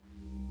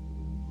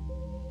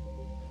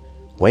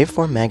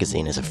Waveform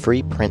Magazine is a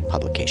free print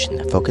publication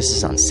that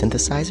focuses on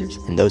synthesizers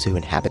and those who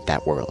inhabit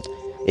that world.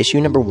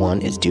 Issue number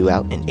 1 is due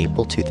out in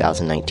April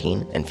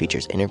 2019 and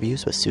features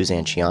interviews with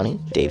Suzanne Ciani,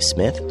 Dave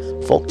Smith,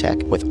 Folk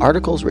Tech, with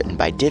articles written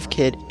by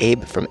DivKid,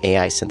 Abe from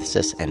AI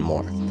Synthesis, and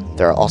more.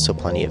 There are also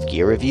plenty of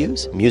gear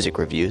reviews, music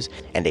reviews,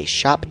 and a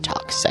shop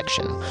talk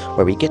section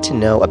where we get to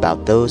know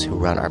about those who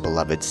run our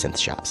beloved synth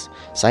shops.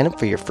 Sign up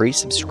for your free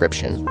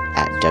subscription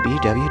at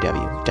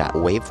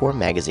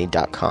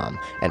www.waveformmagazine.com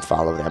and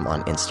follow them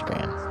on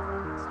Instagram.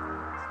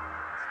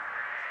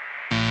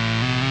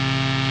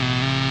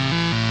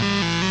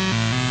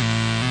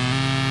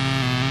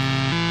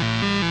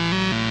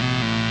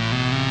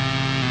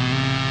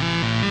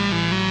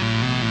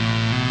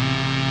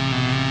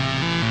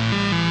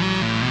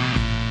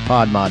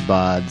 Pod Mod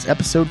Bods,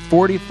 episode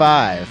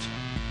 45.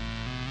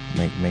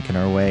 Making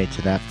our way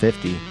to that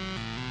 50.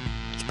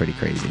 It's pretty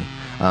crazy.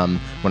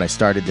 When I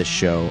started this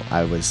show,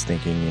 I was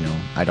thinking,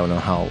 I don't know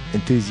how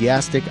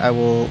enthusiastic I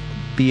will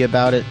be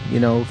about it,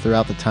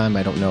 throughout the time.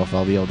 I don't know if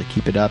I'll be able to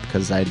keep it up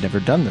because I'd never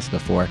done this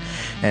before.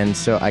 And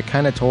so I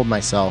kind of told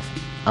myself,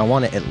 I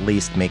want to at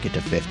least make it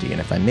to 50.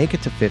 And if I make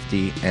it to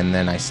 50 and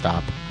then I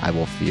stop, I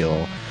will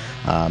feel,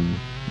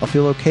 I'll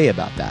feel okay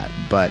about that.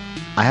 But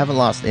I haven't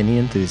lost any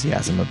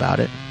enthusiasm about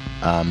it.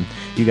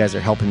 You guys are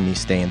helping me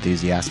stay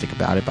enthusiastic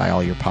about it by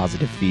all your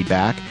positive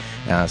feedback,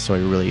 so I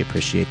really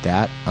appreciate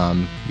that.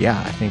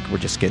 I think we're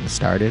just getting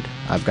started.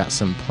 I've got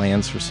some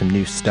plans for some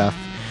new stuff,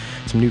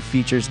 some new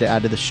features to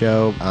add to the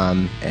show,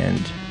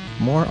 and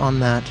more on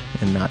that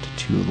in not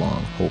too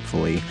long,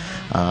 hopefully.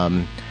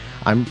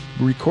 I'm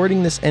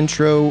recording this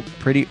intro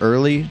pretty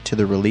early to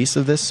the release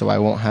of this, so I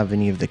won't have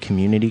any of the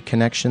community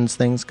connections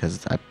things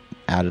because I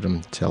added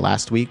them to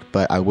last week,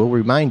 but I will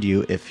remind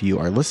you, if you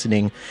are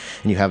listening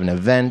and you have an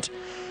event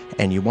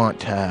and you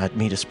want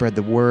me to spread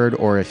the word,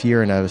 or if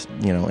you're in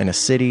a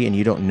city and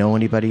you don't know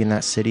anybody in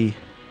that city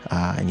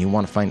and you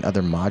want to find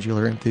other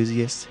modular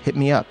enthusiasts, hit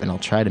me up and I'll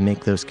try to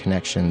make those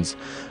connections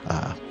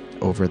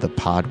over the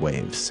pod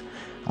waves.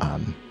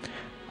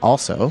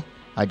 Also,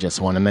 I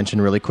just want to mention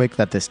really quick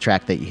that this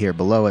track that you hear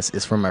below us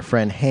is from our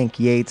friend Hank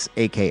Yates,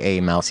 aka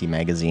Mousy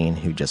Magazine,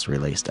 who just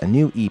released a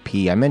new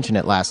EP. I mentioned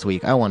it last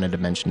week. I wanted to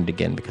mention it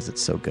again because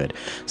it's so good.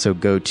 So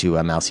go to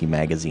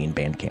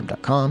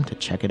mousymagazinebandcamp.com to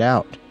check it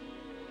out.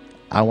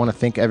 I want to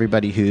thank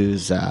everybody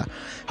who's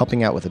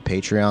helping out with the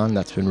Patreon.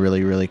 That's been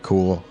really, really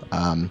cool.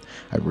 I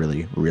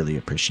really, really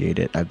appreciate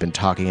it. I've been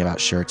talking about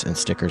shirts and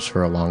stickers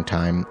for a long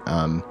time.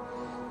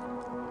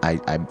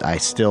 I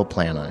still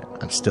plan on it.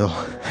 I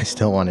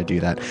still want to do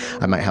that.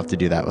 I might have to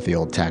do that with the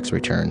old tax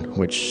return,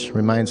 which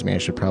reminds me I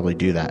should probably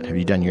do that. Have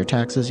you done your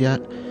taxes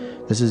yet?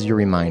 This is your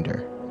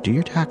reminder. Do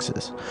your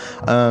taxes.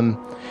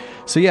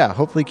 So yeah,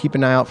 hopefully keep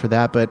an eye out for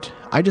that. But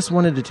I just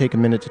wanted to take a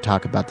minute to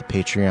talk about the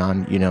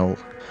Patreon. I'm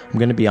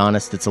going to be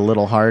honest, it's a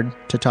little hard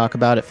to talk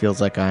about. It feels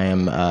like I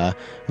am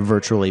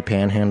virtually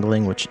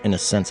panhandling, which in a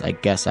sense I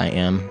guess I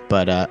am.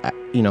 But,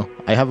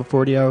 I have a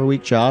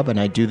 40-hour-a-week job, and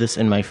I do this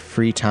in my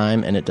free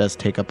time, and it does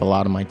take up a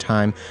lot of my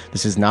time.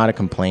 This is not a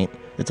complaint.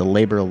 It's a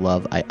labor of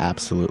love. I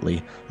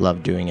absolutely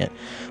love doing it.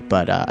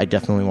 But I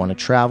definitely want to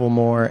travel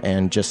more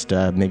and just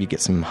maybe get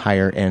some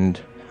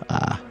higher-end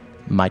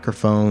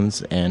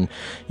microphones and,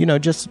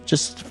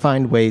 just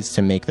find ways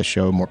to make the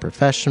show more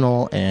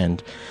professional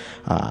and...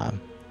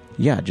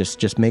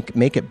 just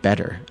make it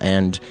better,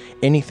 and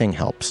anything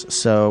helps.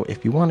 So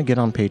if you want to get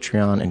on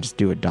Patreon and just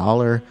do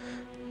 $1,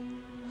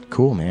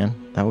 cool, man.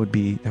 That would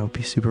be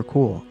super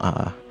cool.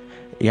 I'm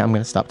going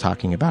to stop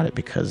talking about it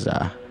because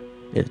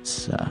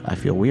it's I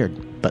feel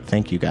weird. But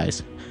thank you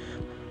guys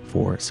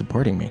for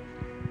supporting me.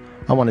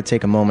 I want to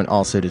take a moment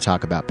also to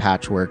talk about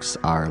Patchworks,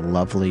 our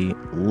lovely,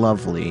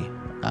 lovely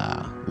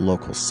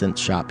local synth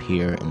shop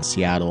here in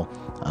Seattle.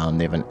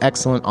 They have an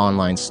excellent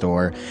online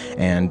store,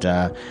 and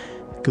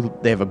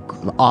they have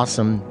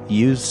awesome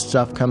used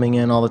stuff coming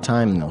in all the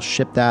time, and they'll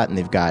ship that, and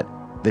they've got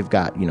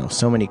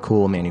so many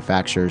cool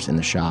manufacturers in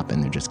the shop,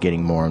 and they're just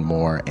getting more and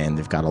more, and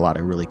they've got a lot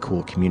of really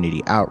cool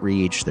community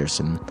outreach. There's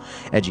some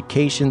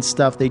education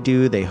stuff they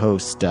do. They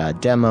host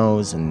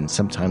demos and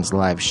sometimes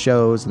live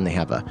shows, and they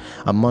have a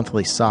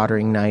monthly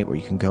soldering night where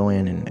you can go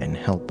in and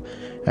help,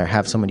 or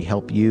have somebody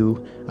help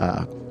you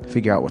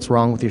figure out what's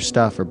wrong with your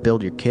stuff, or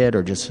build your kit,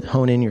 or just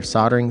hone in your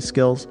soldering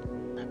skills.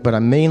 But I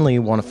mainly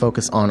want to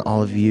focus on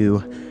all of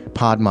you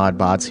Pod Mod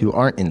Bods who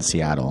aren't in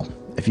Seattle.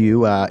 If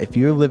you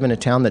live in a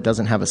town that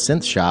doesn't have a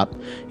synth shop,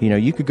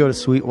 you could go to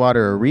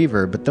Sweetwater or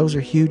Reverb, but those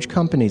are huge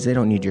companies. They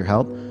don't need your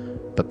help.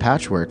 But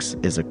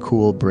Patchworks is a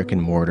cool brick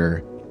and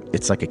mortar.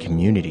 It's like a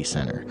community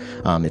center.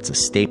 It's a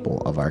staple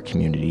of our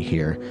community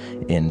here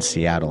in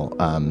Seattle.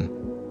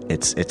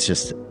 It's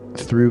just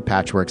through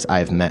Patchworks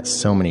I've met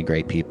so many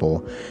great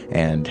people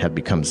and have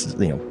become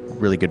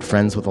really good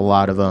friends with a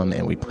lot of them,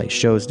 and we play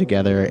shows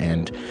together,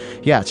 and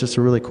it's just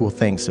a really cool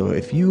thing. So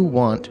if you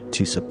want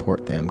to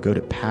support them, go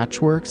to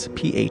Patchworks,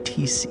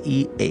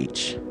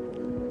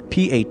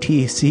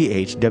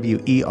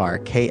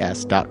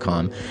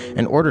 patchwerks.com,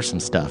 and order some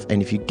stuff.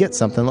 And if you get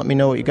something, let me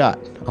know what you got.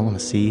 I want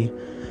to see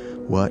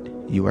what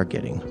you are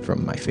getting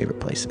from my favorite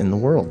place in the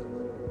world.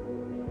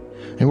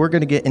 And we're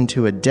going to get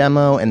into a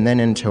demo and then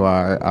into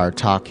our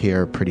talk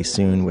here pretty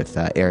soon with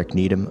Eric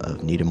Needham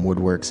of Needham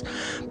Woodworks.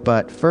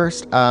 But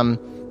first,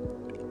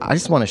 I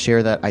just want to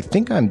share that I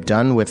think I'm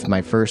done with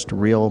my first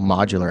real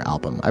modular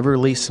album. I've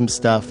released some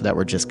stuff that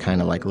were just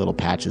kind of like little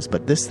patches,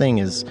 but this thing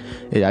is,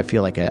 I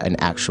feel like an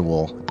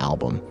actual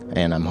album,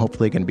 and I'm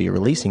hopefully going to be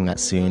releasing that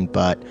soon,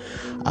 but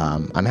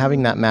I'm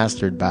having that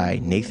mastered by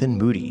Nathan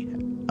Moody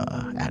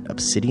at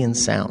Obsidian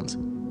Sounds.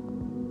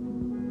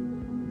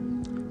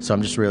 So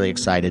I'm just really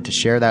excited to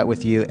share that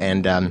with you,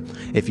 and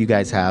if you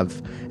guys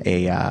have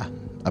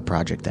a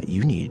project that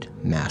you need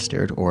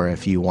mastered, or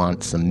if you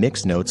want some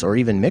mix notes or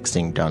even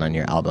mixing done on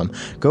your album,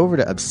 go over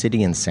to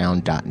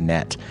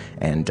obsidiansound.net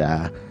and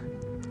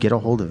get a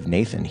hold of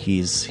Nathan.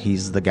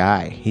 He's the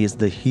guy. He's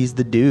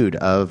the dude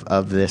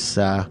of this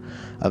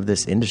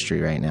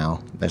industry right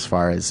now, as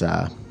far as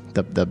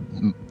the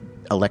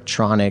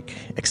electronic,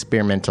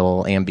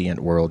 experimental, ambient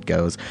world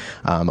goes.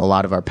 A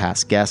lot of our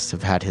past guests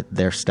have had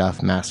their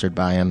stuff mastered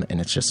by him, and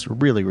it's just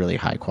really, really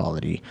high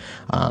quality.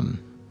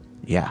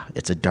 Yeah,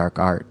 it's a dark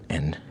art,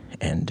 and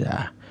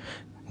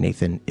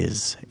Nathan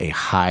is a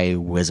high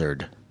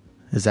wizard.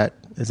 Is that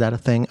a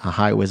thing? A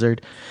high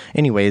wizard?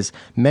 Anyways,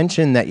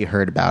 mention that you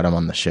heard about him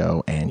on the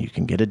show, and you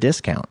can get a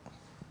discount.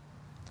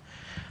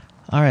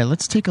 All right,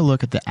 let's take a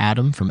look at the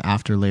Atom from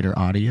After Later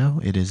Audio.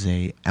 It is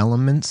a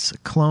Elements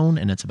clone,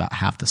 and it's about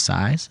half the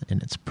size,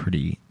 and it's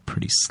pretty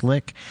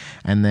slick.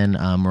 And then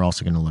we're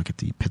also going to look at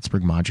the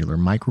Pittsburgh Modular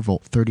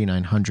Microvolt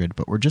 3900,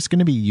 but we're just going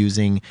to be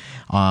using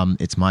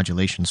its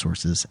modulation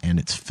sources and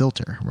its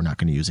filter. We're not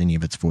going to use any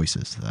of its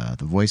voices.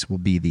 The voice will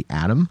be the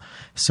Atom.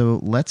 So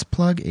let's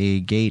plug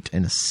a gate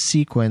and a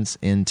sequence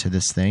into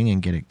this thing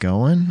and get it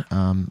going.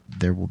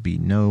 There will be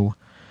no...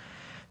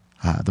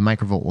 the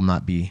Microvolt will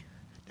not be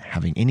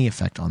having any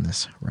effect on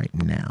this right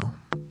now.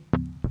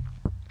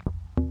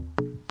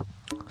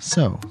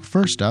 So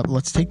first up,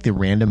 let's take the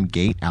random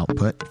gate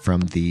output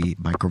from the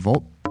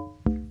Microvolt,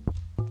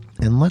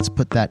 and let's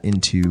put that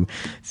into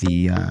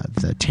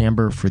the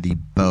timbre for the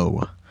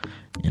bow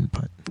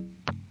input.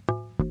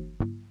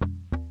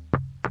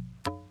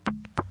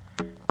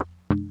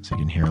 So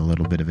you can hear a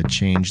little bit of a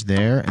change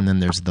there. And then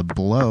there's the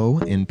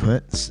blow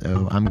input.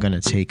 So I'm going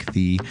to take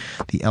the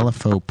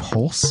LFO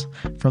pulse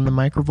from the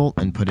Microvolt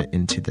and put it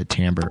into the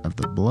timbre of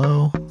the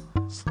blow.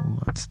 So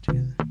let's do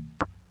that.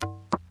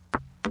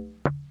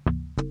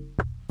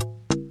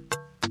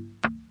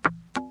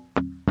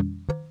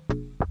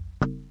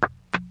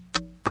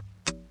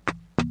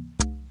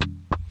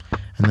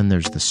 And then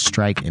there's the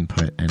strike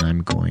input, and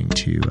I'm going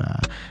to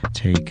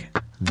take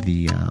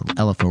the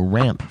LFO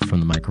ramp from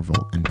the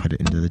Microvolt and put it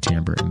into the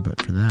timbre input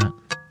for that.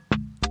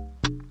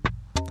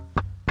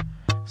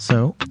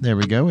 So there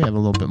we go. We have a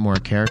little bit more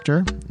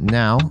character.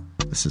 Now,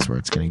 this is where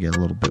it's going to get a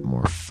little bit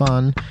more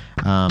fun.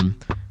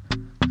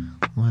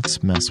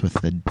 Let's mess with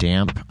the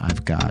damp.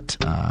 I've got,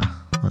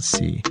 let's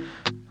see,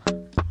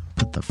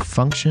 put the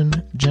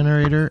function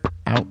generator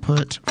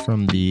output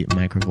from the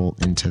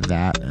Microvolt into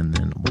that, and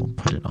then we'll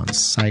put it on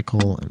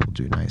cycle, and we'll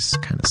do a nice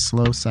kind of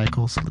slow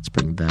cycle. So let's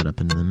bring that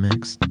up into the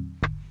mix.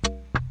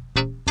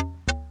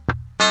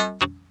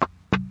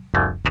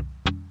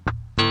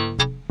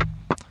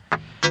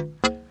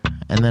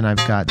 And then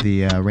I've got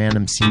the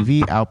random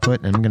CV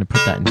output, and I'm going to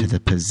put that into the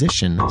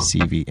position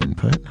CV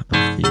input of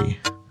the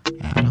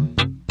Atom.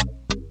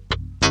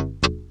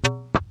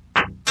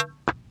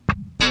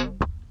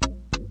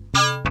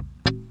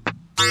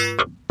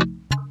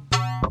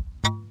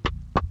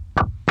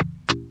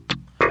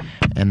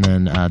 And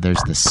then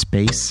there's the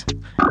space,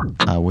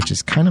 which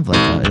is kind of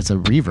like it's a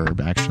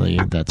reverb, actually,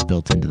 that's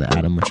built into the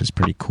Atom, which is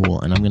pretty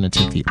cool. And I'm going to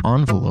take the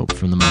envelope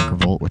from the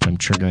Microvolt, which I'm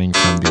triggering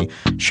from the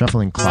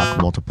shuffling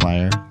clock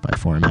multiplier by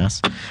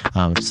 4MS.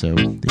 So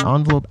the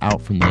envelope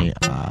out from the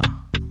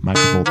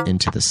Microvolt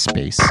into the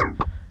space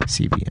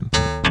CV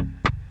input.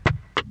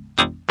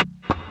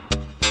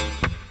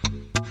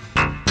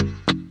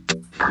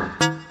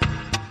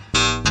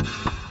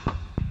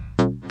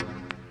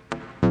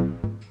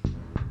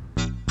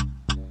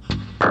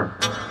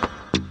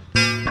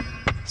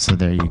 So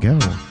there you go.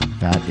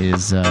 That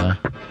is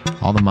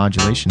all the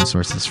modulation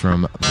sources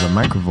from the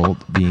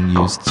Microvolt being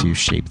used to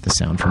shape the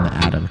sound from the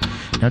Atom.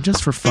 Now,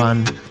 just for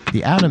fun,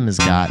 the Atom has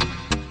got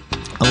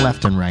a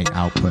left and right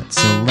output.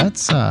 So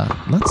let's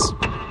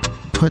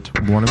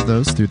put one of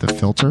those through the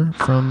filter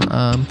from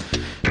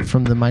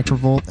the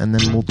Microvolt, and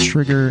then we'll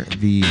trigger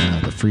the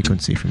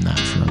frequency from that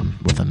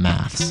with a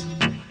maths.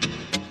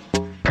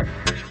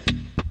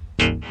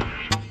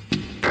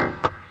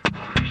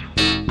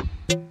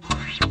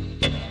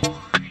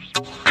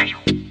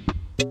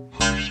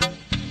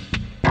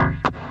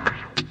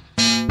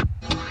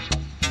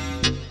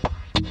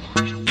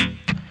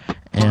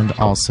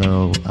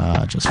 Also,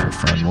 just for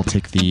fun, we'll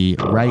take the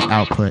right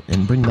output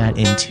and bring that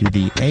into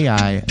the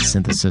AI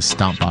synthesis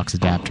Stompbox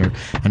adapter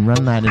and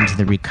run that into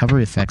the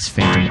Recovery Effects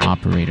Phantom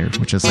Operator,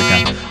 which is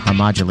like a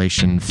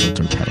modulation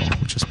filter pedal,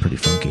 which is pretty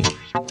funky.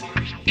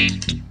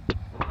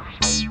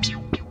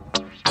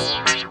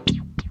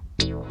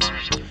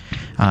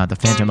 The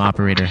Phantom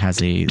Operator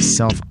has a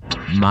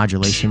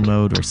modulation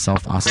mode or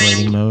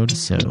self-oscillating mode.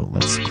 So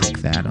let's click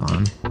that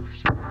on.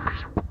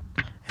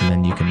 And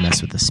then you can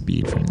mess with the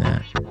speed from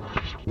that.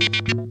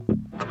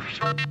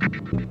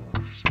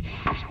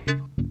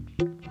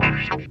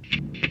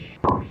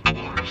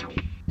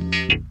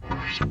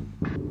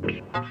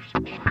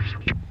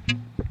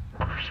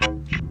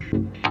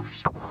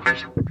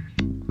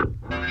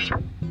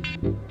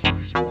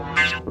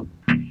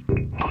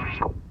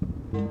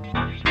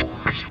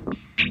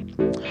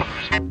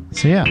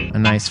 So yeah, a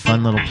nice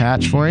fun little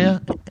patch for you.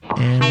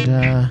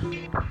 And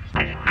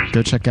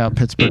go check out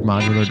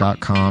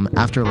PittsburghModular.com,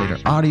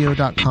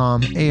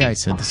 AfterLaterAudio.com,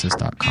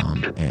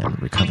 AISynthesis.com, and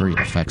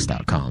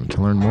RecoveryEffects.com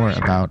to learn more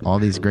about all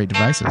these great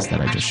devices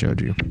that I just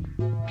showed you.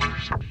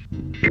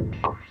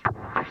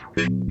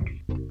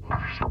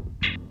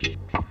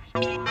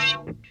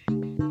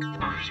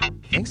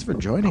 Thanks for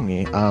joining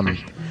me. I've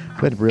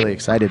been really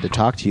excited to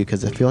talk to you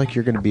because I feel like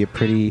you're going to be a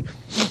pretty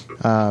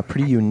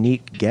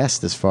unique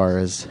guest as far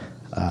as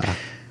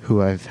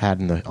who I've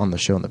had on the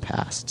show in the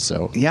past.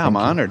 So yeah, I'm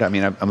honored. I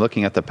mean, I'm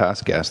looking at the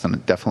past guests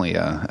and definitely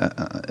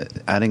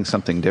adding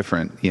something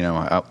different. And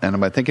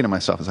I'm thinking to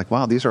myself, it's like,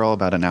 wow, these are all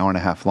about an hour and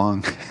a half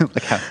long.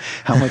 Like,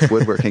 how much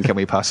woodworking can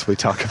we possibly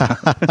talk about?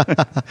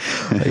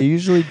 I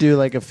usually do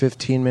like a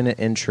 15-minute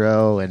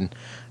intro, and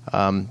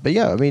but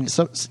yeah, I mean,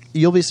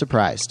 you'll be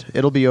surprised.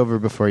 It'll be over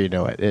before you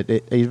know it.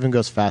 It even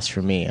goes fast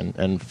for me,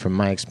 and from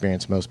my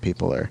experience, most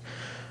people are,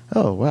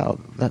 oh wow,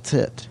 that's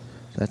it.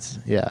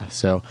 Yeah.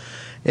 So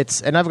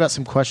and I've got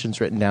some questions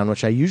written down,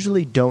 which I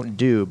usually don't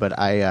do, but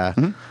I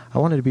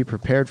wanted to be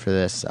prepared for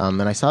this. And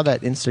I saw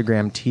that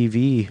Instagram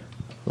TV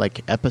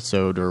like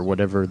episode or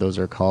whatever those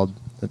are called.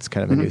 That's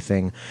kind of a new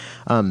thing.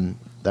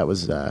 That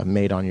was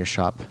made on your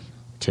shop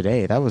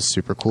today. That was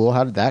super cool.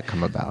 How did that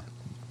come about?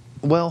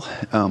 Well,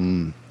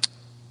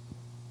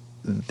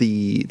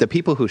 the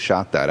people who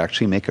shot that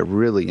actually make a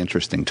really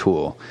interesting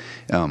tool.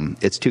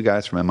 It's two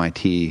guys from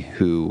MIT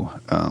who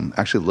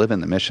actually live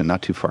in the Mission,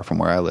 not too far from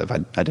where I live. I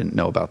didn't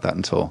know about that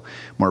until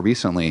more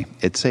recently.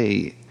 It's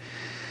I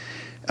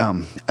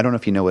don't know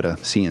if you know what a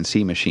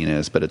CNC machine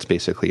is, but it's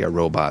basically a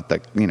robot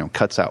that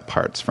cuts out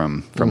parts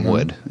from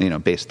wood,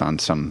 based on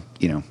some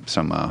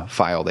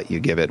file that you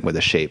give it with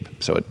a shape.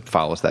 So it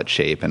follows that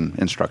shape and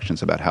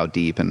instructions about how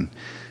deep and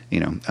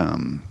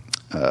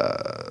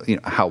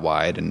how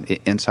wide and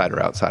inside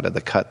or outside of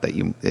the cut that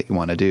you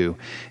want to do.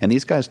 And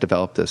these guys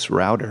developed this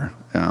router,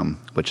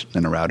 which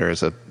a router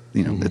is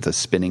it's a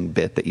spinning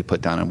bit that you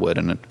put down in wood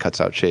and it cuts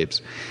out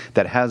shapes,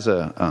 that has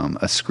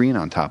a screen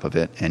on top of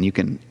it, and you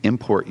can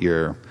import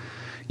your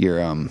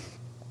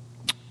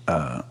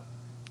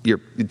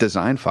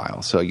design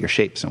file, so your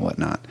shapes and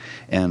whatnot.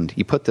 And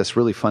you put this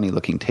really funny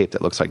looking tape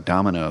that looks like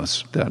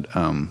dominoes that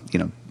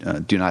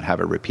do not have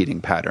a repeating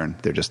pattern.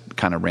 They're just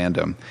kind of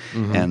random.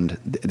 Mm-hmm. And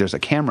there's a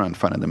camera in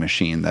front of the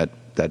machine that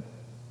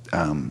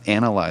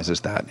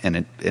analyzes that,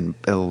 and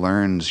it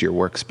learns your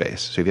workspace.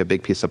 So if you have a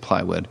big piece of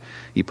plywood,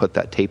 you put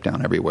that tape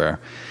down everywhere,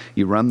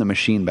 you run the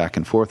machine back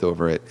and forth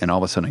over it, and all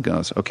of a sudden it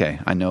goes, okay,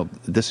 I know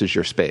this is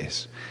your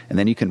space. And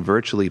then you can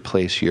virtually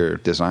place your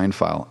design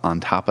file on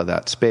top of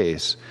that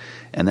space,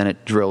 and then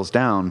it drills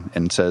down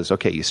and says,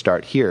 okay, you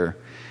start here,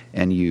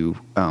 and you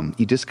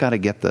just got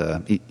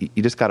to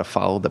you just got to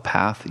follow the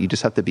path. You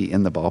just have to be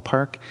in the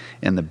ballpark,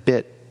 and the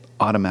bit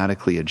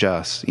automatically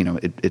adjusts.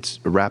 It's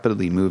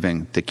rapidly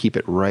moving to keep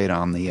it right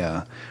on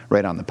the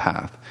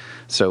path.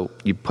 So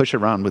you push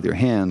around with your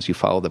hands, you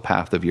follow the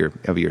path of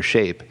your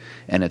shape,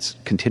 and it's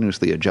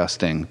continuously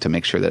adjusting to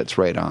make sure that it's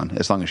right on,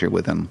 as long as you're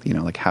within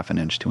like half an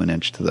inch to an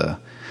inch to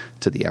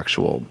the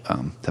actual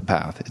the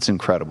path. It's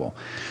incredible.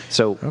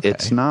 So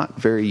It's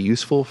not very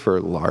useful for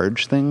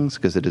large things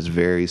because it is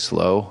very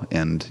slow,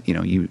 and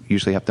you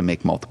usually have to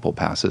make multiple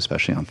passes,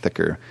 especially on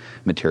thicker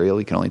material.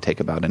 You can only take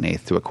about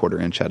 1/8 to 1/4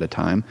 inch at a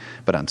time.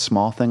 But on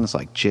small things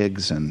like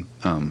jigs and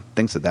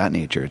things of that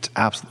nature, it's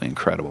absolutely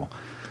incredible.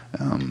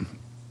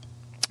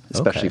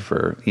 Especially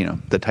for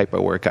the type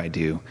of work I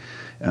do.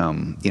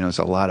 There's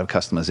a lot of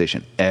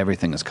customization.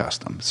 Everything is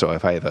custom. So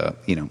if I have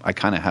I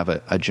kind of have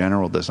a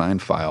general design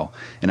file,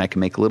 and I can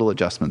make little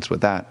adjustments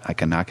with that. I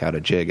can knock out a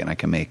jig, and I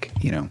can make,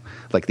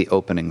 like the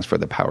openings for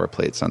the power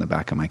plates on the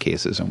back of my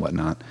cases and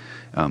whatnot.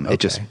 It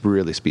just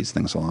really speeds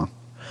things along.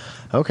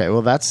 Okay,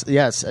 well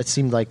it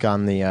seemed like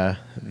on the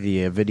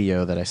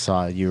video that I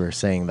saw, you were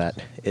saying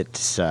that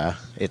it's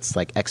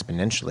like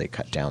exponentially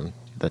cut down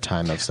the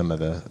time of some of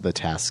the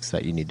tasks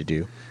that you need to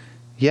do.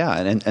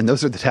 Yeah, and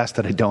those are the tasks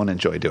that I don't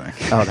enjoy doing.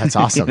 Oh, that's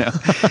awesome.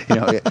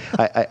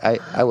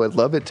 I would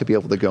love it to be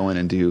able to go in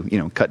and do,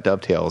 cut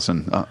dovetails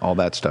and all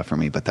that stuff for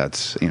me, but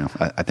that's,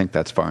 I think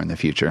that's far in the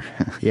future.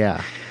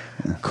 Yeah.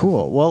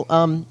 Cool. Well,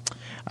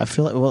 I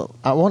feel like,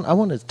 I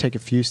want to take a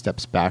few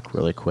steps back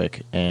really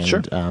quick. And,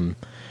 sure.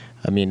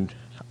 I mean,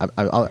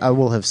 I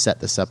will have set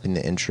this up in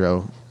the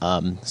intro.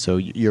 So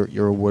you're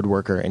a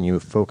woodworker and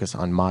you focus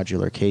on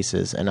modular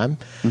cases, and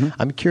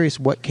I'm curious,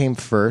 what came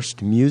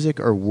first, music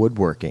or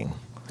woodworking?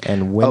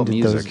 And when did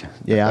music. those?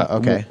 Yeah,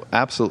 okay.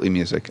 Absolutely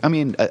music. I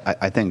mean,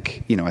 I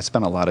think, I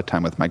spent a lot of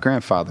time with my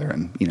grandfather,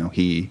 and,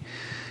 he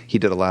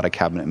did a lot of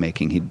cabinet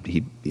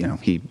making.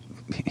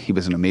 He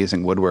was an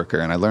amazing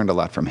woodworker, and I learned a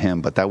lot from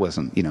him, but that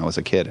wasn't, I was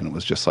a kid, and it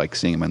was just like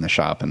seeing him in the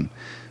shop and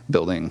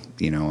building,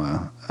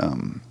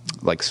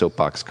 like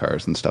soapbox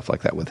cars and stuff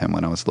like that with him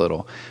when I was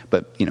little.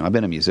 But, I've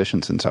been a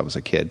musician since I was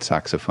a kid,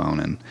 saxophone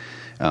and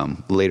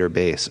later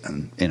bass.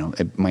 And,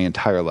 my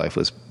entire life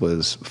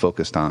was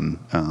focused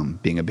on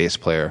being a bass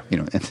player,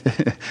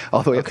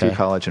 all the way up through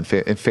college and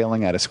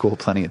failing out of school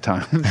plenty of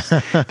times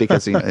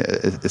because,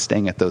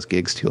 staying at those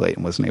gigs too late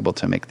and wasn't able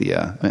to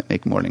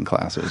make morning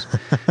classes.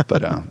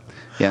 But,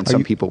 and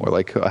some people were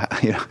like,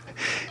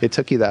 it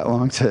took you that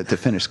long to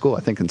finish school. I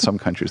think in some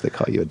countries they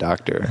call you a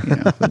doctor.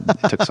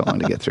 It took so long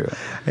to get through it.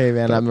 Hey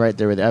man, I'm right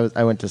there with you.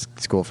 I went to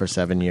school for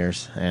 7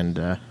 years, and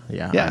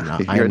you're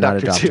a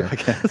doctor too, I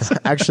guess.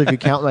 Actually, if you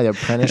count my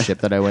apprenticeship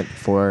that I went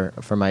for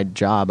my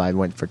job, I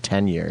went for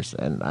 10 years,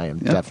 and I am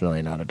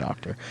definitely not a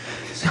doctor.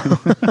 So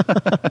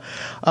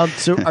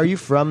are you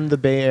from the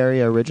Bay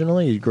Area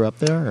originally? You grew up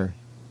there?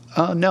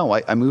 Or? No,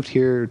 I moved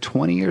here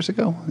 20 years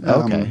ago.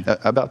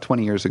 About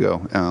 20 years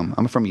ago.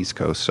 I'm from East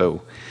Coast,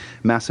 so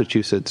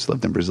Massachusetts,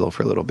 lived in Brazil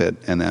for a little bit,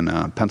 and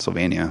then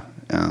Pennsylvania.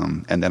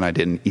 And then I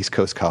did an East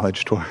Coast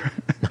college tour,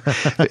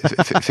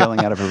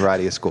 failing out of a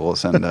variety of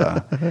schools, and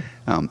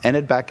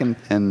ended back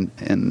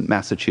in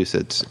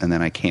Massachusetts, and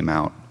then I came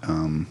out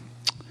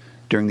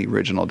during the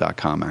original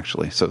 .com,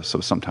 actually, so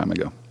some time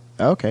ago.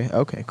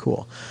 Okay,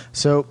 cool.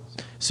 So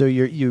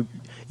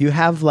you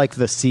have like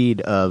the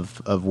seed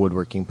of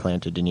woodworking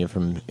planted in you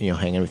from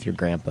hanging with your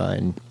grandpa,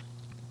 and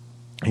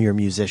you're a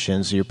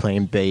musician, so you're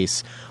playing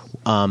bass.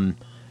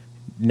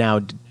 Now,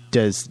 when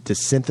do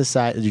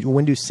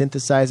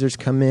synthesizers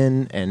come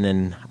in? And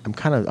then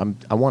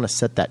I want to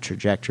set that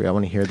trajectory. I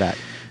want to hear that.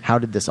 How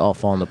did this all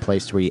fall into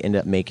place where you end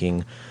up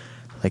making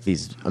like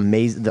these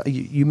amazing?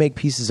 You make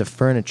pieces of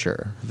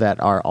furniture that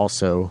are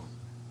also,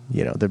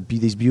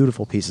 these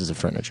beautiful pieces of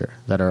furniture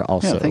that are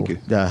also thank you.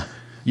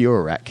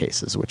 Eurorack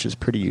cases, which is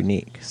pretty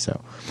unique.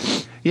 So.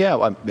 Yeah,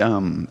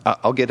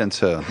 I'll get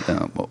into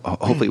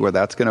hopefully where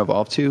that's going to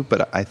evolve to,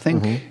 but I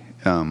think.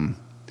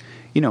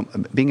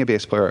 Being a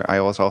bass player,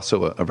 I was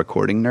also a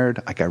recording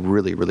nerd. Like I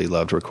really, really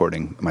loved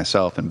recording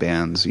myself and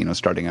bands.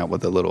 Starting out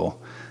with the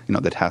little,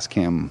 the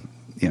Tascam,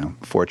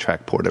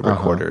 4-track portable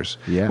recorders,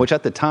 which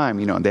at the time,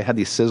 they had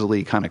these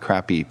sizzly kind of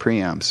crappy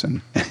preamps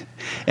and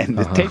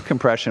the tape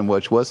compression,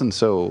 which wasn't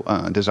so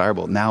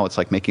desirable. Now it's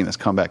like making this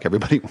comeback.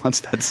 Everybody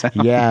wants that sound.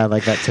 Yeah,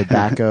 like that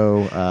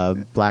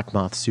Tobacco Black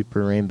Moth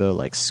Super Rainbow,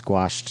 like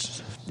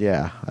squashed.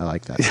 Yeah, I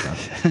like that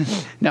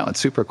stuff. No, it's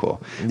super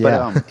cool.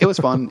 Yeah. But it was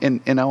fun,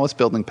 and I was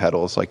building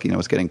pedals, like I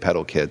was getting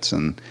pedal kits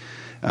and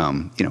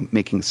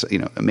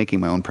making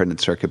my own printed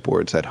circuit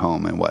boards at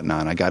home and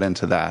whatnot. I got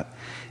into that,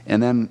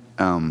 and then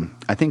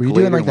I think were you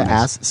doing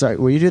like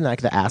were you doing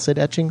like the acid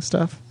etching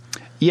stuff?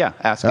 Yeah,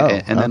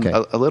 and then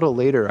a little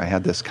later, I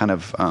had this kind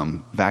of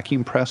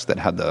vacuum press that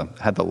had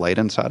the light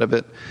inside of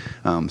it,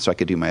 so I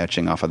could do my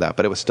etching off of that.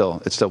 But it still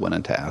went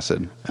into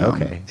acid.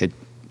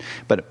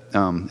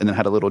 And then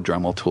had a little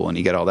Dremel tool, and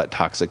you get all that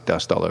toxic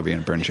dust all over you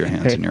and burns your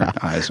hands and your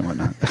eyes and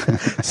whatnot.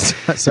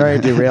 Sorry I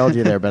derailed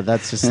you there, but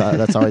that's just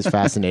that's always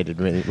fascinated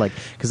me. Like,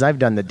 because I've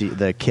done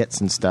the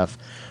kits and stuff,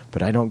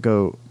 but I don't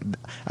go.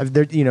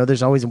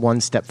 There's always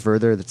one step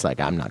further. That's like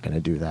I'm not going to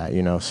do that.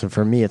 So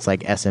for me, it's like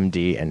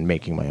SMD and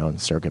making my own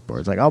circuit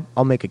boards. Like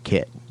I'll make a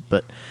kit.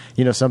 But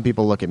some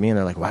people look at me and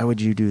they're like, "Why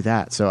would you do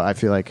that?" So I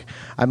feel like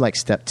I'm like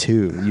step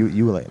 2.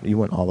 You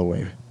went all the way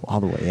in.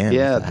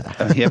 Yeah,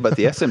 but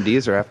the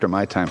SMDs are after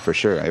my time for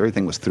sure.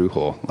 Everything was through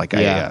hole. Like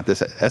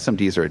this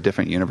SMDs are a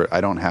different universe.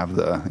 I don't have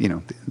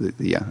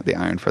the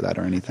iron for that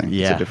or anything.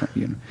 Yeah, it's a different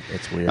unit.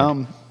 It's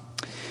weird.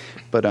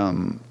 But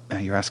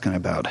you're asking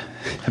about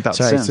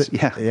Sorry,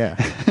 synths. Yeah.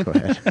 Go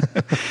ahead.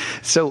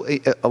 So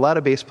a lot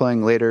of bass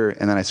playing later,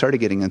 and then I started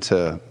getting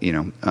into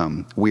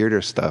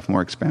weirder stuff,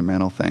 more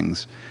experimental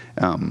things,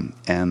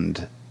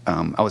 and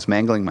I was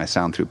mangling my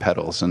sound through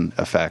pedals and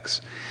effects,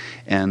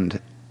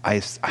 and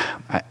I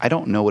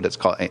don't know what it's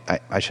called.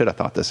 I should have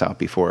thought this out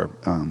before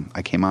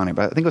I came on it,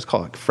 but I think it was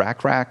called like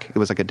Frac Rack. It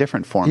was like a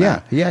different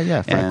format.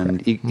 Yeah.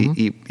 And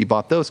you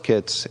bought those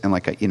kits, and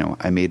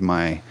I made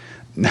my.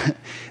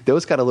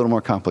 Those got a little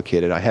more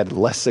complicated. I had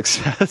less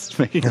success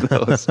making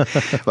those,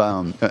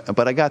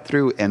 but I got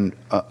through. And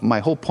my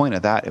whole point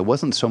of that, it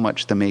wasn't so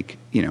much to make.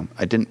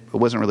 It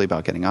wasn't really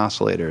about getting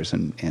oscillators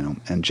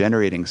and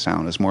generating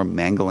sound. It was more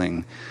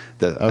mangling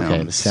the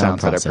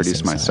sounds that I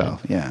produced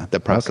myself. Yeah, the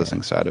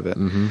processing side of it.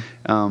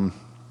 Mm-hmm.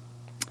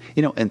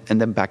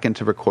 And then back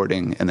into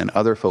recording, and then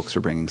other folks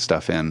were bringing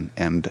stuff in,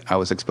 and I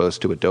was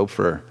exposed to a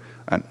Doepfer.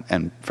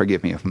 And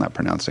forgive me if I'm not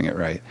pronouncing it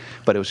right,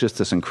 but it was just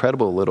this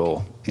incredible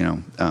little,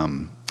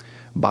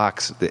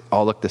 box that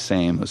all looked the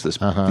same. It was this,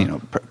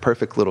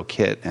 perfect little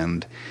kit.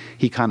 And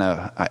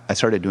I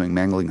started doing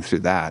mangling through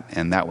that,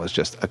 and that was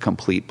just a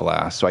complete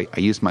blast. So I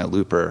used my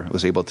looper,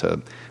 was able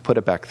to put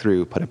it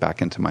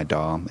back into my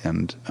DAW,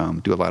 and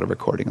do a lot of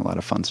recording, a lot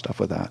of fun stuff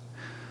with that.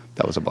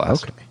 That was a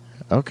blast.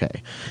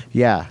 Okay.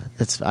 Yeah,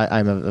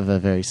 I'm a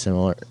very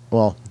similar,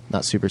 well,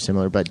 not super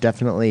similar, but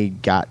definitely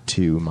got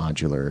to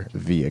modular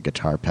via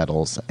guitar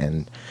pedals,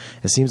 and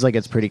it seems like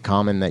it's pretty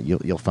common that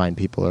you'll find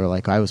people are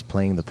like, I was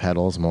playing the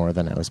pedals more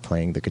than I was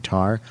playing the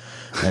guitar,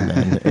 and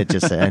then it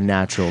just a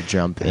natural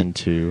jump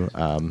into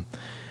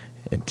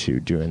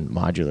doing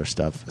modular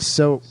stuff.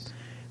 So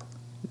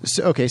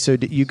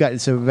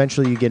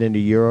eventually you get into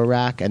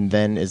Eurorack, and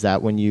then is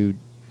that when you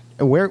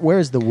where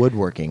is the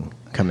woodworking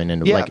coming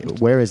into? Yeah, like,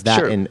 where is that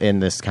sure. in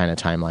this kind of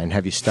timeline?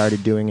 Have you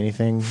started doing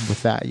anything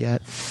with that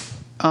yet?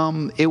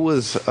 It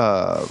was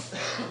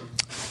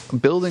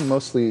building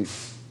mostly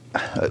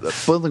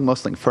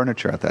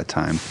furniture at that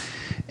time,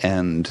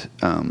 and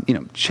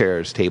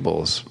chairs,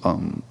 tables, a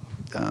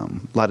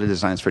lot of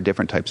designs for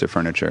different types of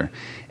furniture,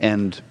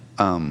 and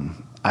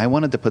I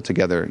wanted to put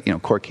together,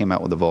 Korg came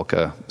out with the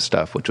Volca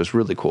stuff, which was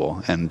really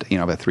cool. And, I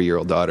have a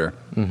 3-year-old daughter.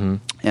 Mm-hmm.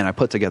 And I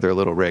put together a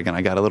little rig, and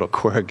I got a little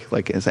Korg,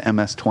 like, it's an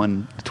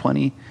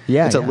MS-20.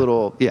 Yeah. It's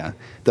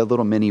the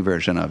little mini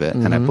version of it.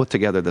 Mm-hmm. And I put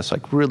together this,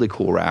 like, really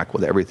cool rack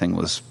where everything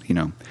was,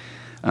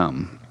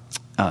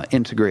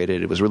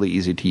 integrated. It was really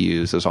easy to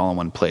use. It was all in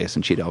one place,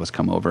 and she'd always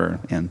come over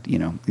and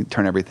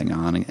turn everything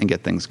on and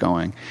get things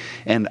going.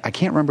 And I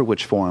can't remember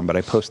which forum, but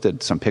I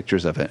posted some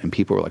pictures of it, and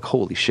people were like,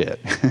 "Holy shit!"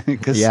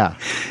 Yeah,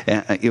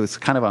 it was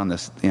kind of on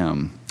this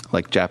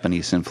like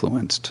Japanese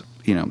influenced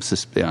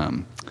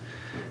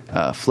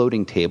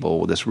floating table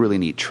with this really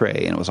neat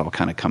tray, and it was all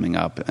kind of coming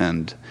up.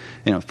 And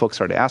folks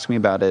started asking me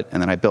about it,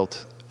 and then I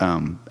built.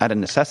 Out of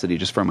necessity,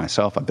 just for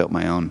myself, I built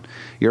my own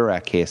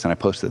Eurorack case, and I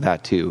posted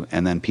that too.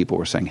 And then people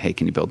were saying, "Hey,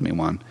 can you build me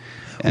one?"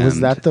 And was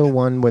that the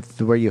one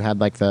where you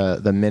had like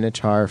the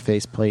Minotaur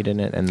faceplate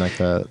in it and like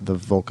the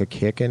Volca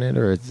kick in it,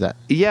 or is that?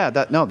 Yeah,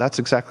 that's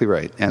exactly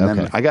right. And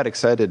then I got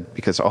excited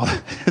because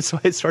so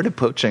I started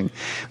poaching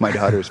my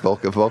daughter's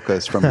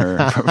Volcas from her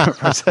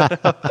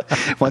setup.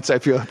 Once I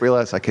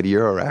realized I could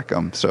Eurorack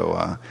them,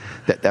 so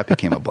that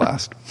became a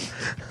blast.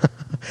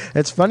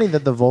 It's funny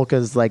that the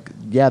Volcas, like,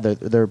 yeah,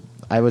 they're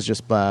I was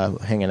just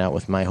hanging out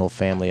with my whole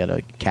family at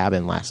a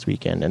cabin last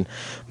weekend, and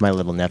my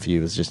little nephew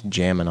was just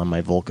jamming on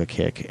my Volca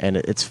kick. And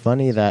it's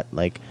funny that,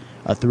 like,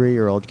 a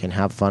 3-year-old can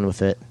have fun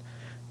with it,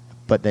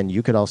 but then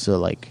you could also,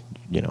 like,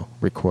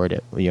 record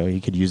it. You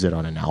could use it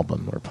on an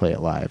album or play it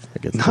live.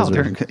 They're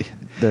incredible.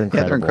 Yeah,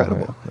 they're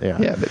incredible.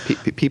 Yeah,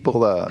 but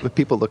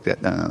people look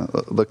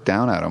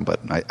down at them, but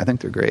I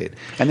think they're great.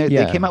 And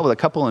they came out with a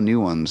couple of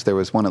new ones. There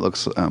was one that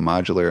looks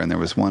modular, and there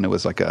was one that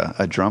was like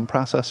a drum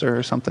processor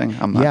or something.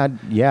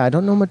 I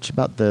don't know much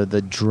about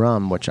the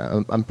drum, which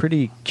I'm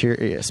pretty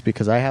curious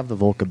because I have the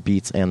Volca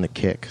Beats and the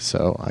kick,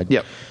 so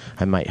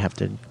I might have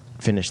to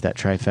finish that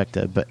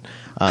trifecta. But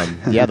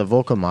the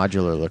Volca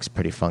modular looks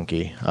pretty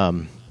funky.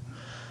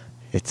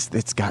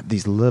 It's got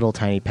these little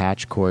tiny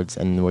patch cords,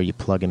 and where you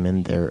plug them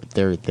in, they're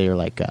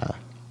like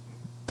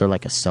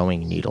a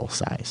sewing needle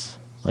size,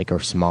 like, or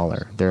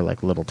smaller. They're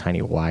like little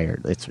tiny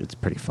wire. It's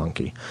pretty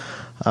funky.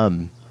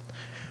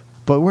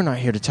 But we're not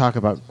here to talk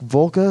about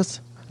Volcas.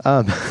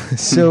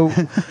 So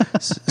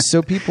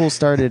people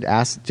started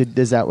asking.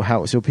 Is that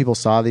how? So people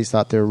saw these,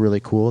 thought they were really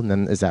cool, and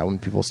then is that when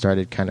people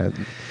started kind of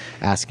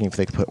asking if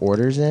they could put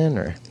orders in,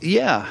 or?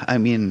 Yeah, I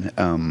mean.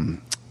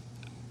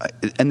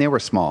 And they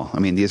were small. I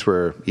mean, these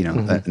were,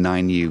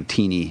 9U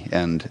teeny,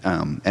 and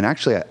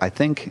actually, I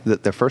think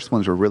that the first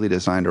ones were really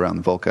designed around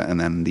the Volca, and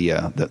then the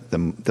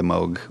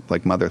Moog,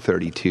 like Mother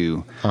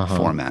 32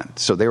 format.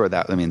 So they were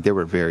they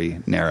were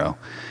very narrow,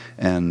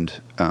 and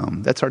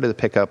that started to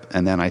pick up.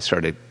 And then I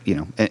started,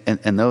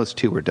 and those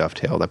two were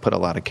dovetailed. I put a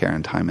lot of care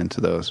and time into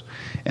those,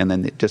 and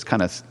then it just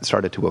kind of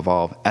started to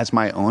evolve as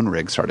my own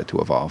rig started to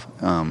evolve.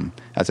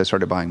 As I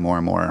started buying more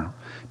and more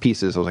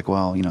pieces, I was like,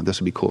 well, this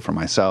would be cool for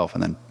myself.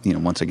 And then,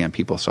 once again,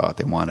 people saw it,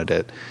 they wanted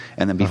it.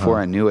 And then before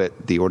I knew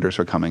it, the orders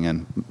were coming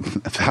in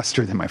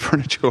faster than my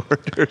furniture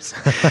orders.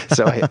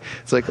 So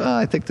it's like,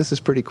 I think this is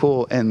pretty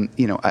cool. And,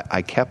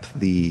 I kept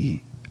the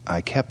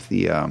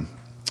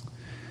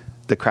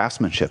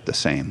craftsmanship the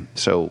same.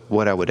 So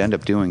what I would end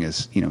up doing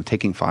is,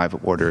 taking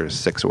 5 orders,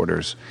 6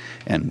 orders,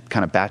 and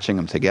kind of batching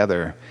them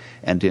together,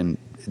 and then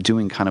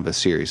doing kind of a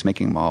series,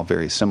 making them all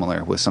very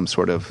similar with some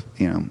sort of,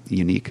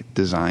 unique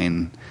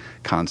design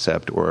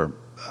concept or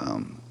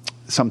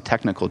some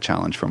technical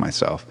challenge for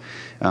myself.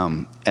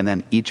 And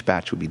then each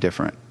batch would be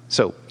different.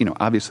 So,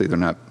 obviously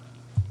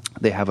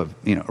they have a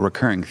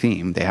recurring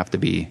theme. They have to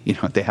be,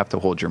 they have to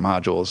hold your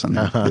modules, and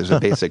there's a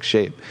basic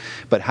shape.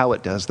 But how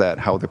it does that,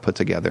 how they're put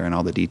together, and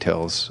all the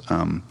details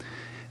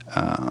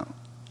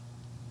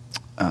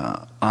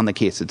on the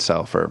case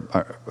itself,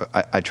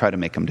 I try to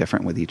make them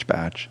different with each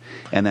batch,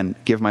 and then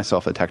give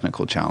myself a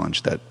technical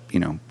challenge that,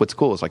 what's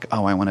cool is like,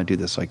 I want to do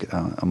this like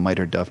a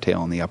miter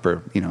dovetail in the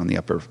upper, in the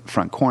upper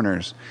front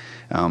corners.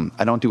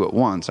 I don't do it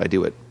once, I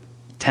do it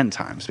 10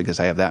 times because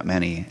I have that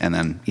many, and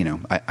then,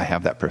 I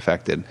have that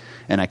perfected,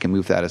 and I can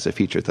move that as a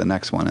feature to the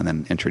next one, and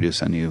then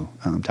introduce a new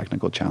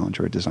technical challenge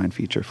or a design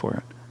feature for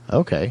it.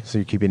 Okay, so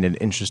you're keeping it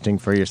interesting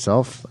for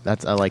yourself. I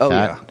like that.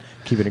 Yeah.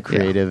 Keeping it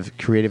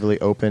creatively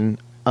open.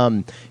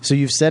 So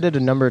you've said it a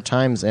number of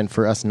times, and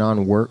for us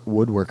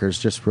non-woodworkers,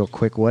 just real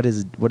quick, what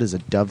is a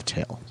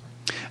dovetail?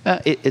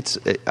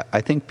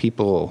 I think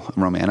people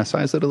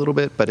romanticize it a little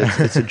bit, but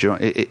it's a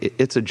joint.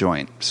 It's a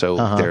joint. So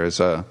there's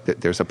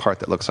a part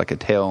that looks like a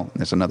tail. And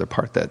there's another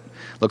part that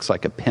looks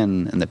like a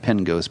pin, and the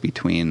pin goes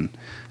between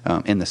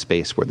in the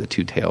space where the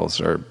two tails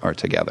are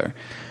together.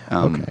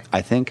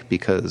 I think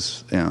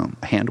because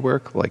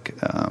handwork, like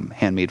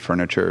handmade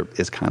furniture,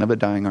 is kind of a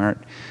dying art.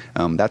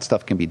 That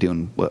stuff can be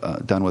done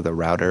with a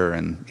router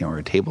and or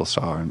a table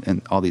saw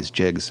and all these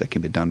jigs that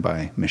can be done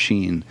by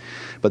machine.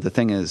 But the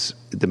thing is,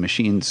 the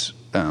machines,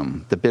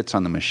 the bits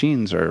on the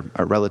machines are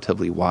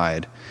relatively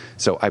wide.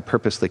 So I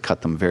purposely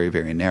cut them very,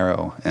 very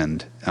narrow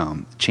and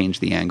change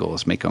the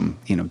angles, make them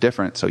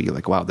different. So you're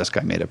like, wow, this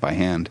guy made it by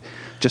hand,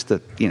 just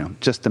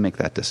to make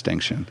that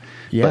distinction.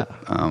 Yeah.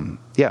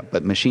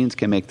 But machines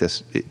can make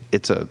this.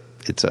 It's a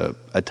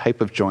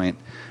type of joint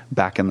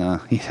back in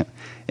the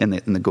in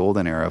the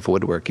golden era of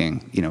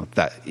woodworking.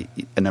 That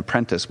an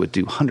apprentice would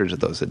do hundreds of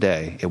those a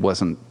day. It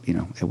wasn't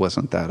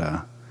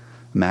that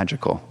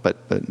magical,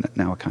 but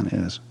now it kind of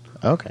is.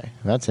 Okay,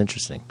 that's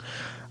interesting.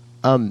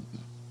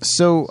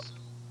 So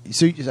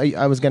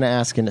I was going to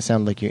ask, and it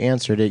sounded like you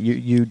answered it.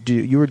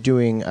 You were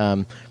doing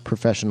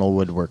professional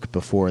woodwork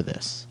before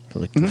this,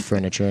 like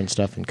furniture and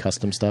stuff and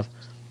custom stuff.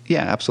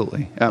 Yeah,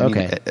 absolutely. I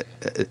mean,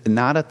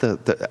 not at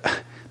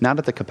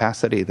the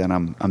capacity that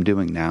I'm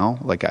doing now.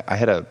 Like I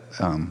had a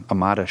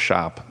modest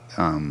shop,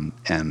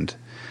 and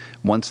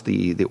once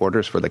the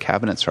orders for the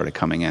cabinets started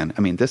coming in,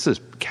 I mean, this is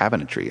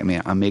cabinetry. I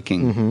mean, I'm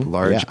making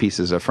large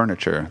pieces of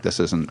furniture. This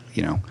isn't,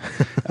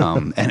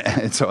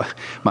 and so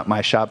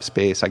my shop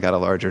space, I got a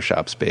larger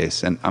shop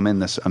space, and I'm in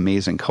this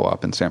amazing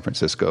co-op in San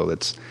Francisco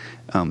that's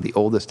the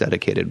oldest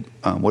dedicated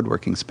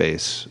woodworking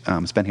space.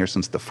 It's been here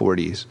since the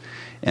 40s,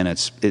 and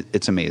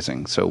it's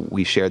amazing. So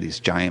we share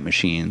these giant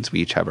machines. We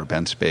each have our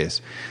bench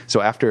space.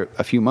 So after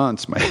a few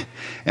months,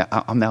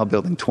 I'm now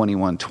building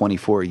 21,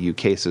 24 U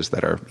cases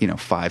that are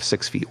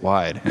 5-6 feet wide.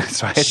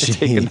 So I had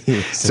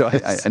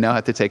to I now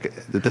have to take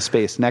the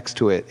space next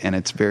to it, and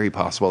it's very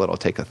possible that I'll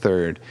take a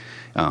third.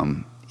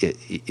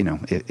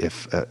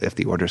 If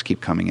the orders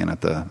keep coming in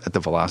at the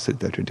velocity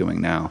that they're doing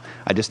now,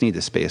 I just need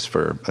the space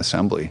for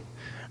assembly.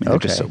 I mean, they're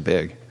just so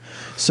big.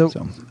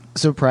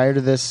 So prior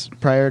to this,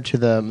 prior to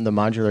the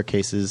modular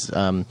cases,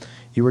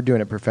 you were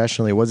doing it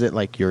professionally. Was it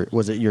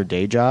your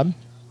day job?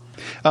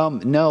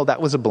 No, that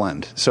was a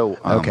blend. So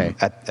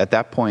at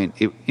that point,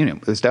 it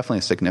was definitely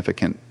a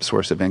significant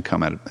source of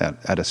income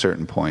at a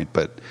certain point.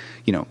 But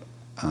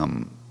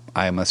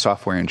I am a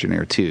software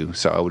engineer too,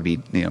 so I would be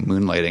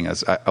moonlighting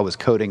as I was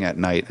coding at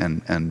night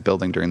and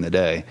building during the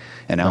day,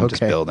 and now I'm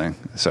just building.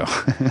 So,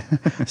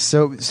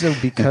 so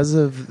because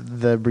of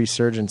the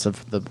resurgence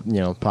of the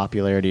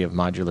popularity of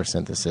modular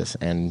synthesis,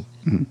 and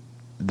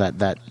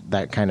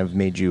that kind of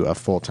made you a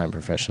full-time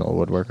professional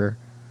woodworker.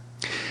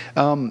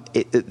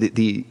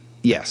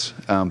 Yes,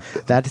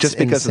 that's just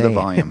because insane. of the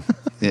volume.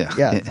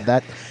 Yeah,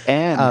 that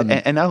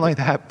and not only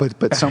that,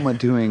 but someone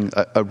doing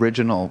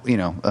original,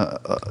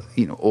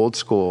 old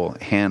school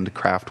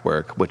handcraft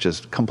work, which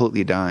is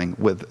completely dying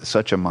with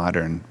such a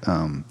modern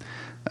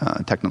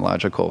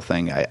technological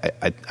thing. I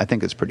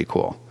think it's pretty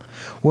cool.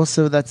 Well,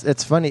 so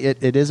it's funny.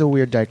 It is a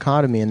weird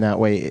dichotomy in that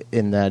way,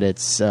 in that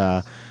it's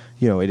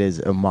it is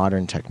a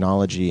modern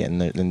technology,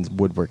 and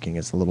woodworking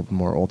is a little bit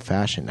more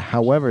old-fashioned.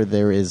 However,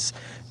 there is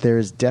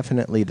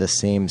definitely the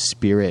same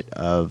spirit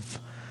of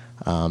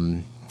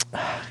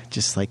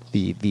just like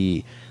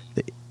the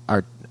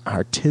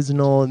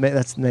artisanal.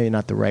 That's maybe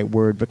not the right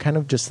word, but kind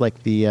of just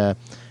like the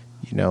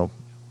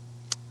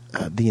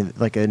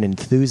like an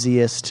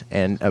enthusiast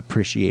and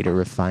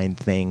appreciator of fine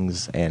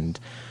things. And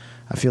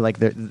I feel like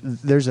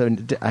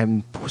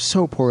I'm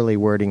so poorly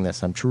wording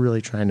this. I'm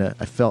really trying to.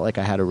 I felt like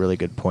I had a really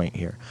good point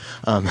here.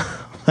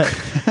 But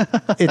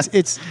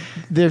it's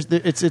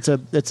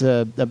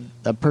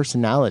a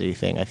personality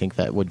thing. I think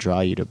that would draw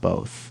you to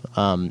both.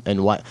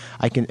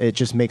 It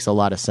just makes a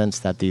lot of sense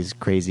that these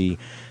crazy,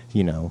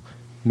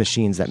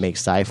 machines that make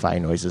sci-fi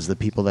noises, the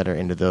people that are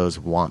into those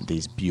want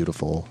these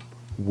beautiful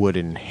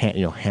wooden,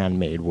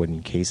 handmade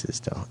wooden cases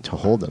to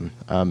hold them.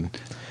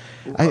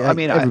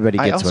 Everybody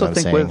gets what I'm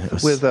saying.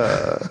 With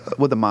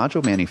the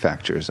module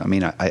manufacturers, I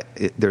mean,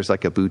 there's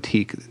like a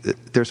boutique.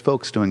 There's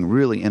folks doing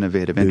really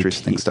innovative,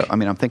 interesting stuff. I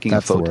mean, I'm thinking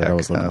of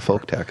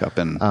Folktech up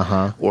in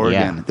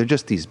Oregon. Yeah. They're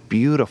just these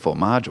beautiful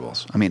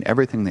modules. I mean,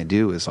 everything they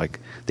do is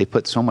like they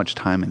put so much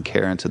time and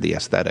care into the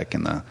aesthetic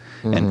and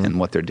and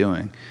what they're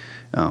doing.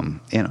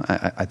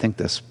 I think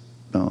this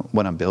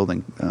what I'm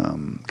building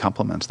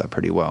complements that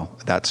pretty well.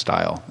 That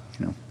style,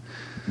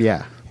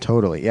 Yeah,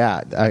 totally.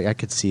 Yeah, I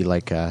could see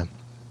like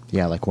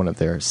one of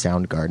their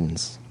sound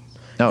gardens.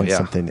 Oh yeah,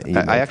 something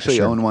that I actually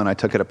own one. I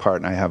took it apart,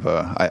 and I have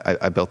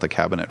I built a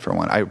cabinet for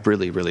one. I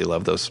really, really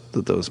love those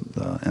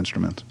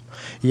instruments.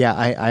 Yeah,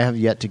 I have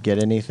yet to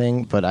get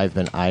anything, but I've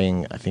been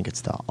eyeing. I think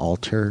it's the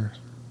Alter.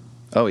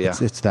 Oh yeah,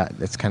 it's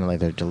kind of like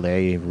their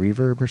delay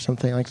reverb or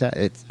something like that.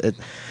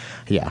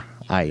 Yeah,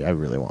 I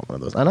really want one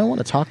of those, and I want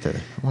to talk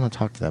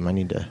to them. I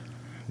need to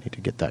Need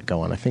to get that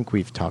going. I think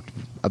we've talked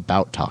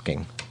about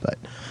talking, but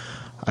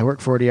I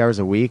work 40 hours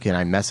a week, and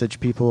I message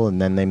people,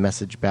 and then they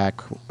message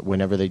back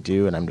whenever they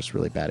do, and I'm just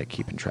really bad at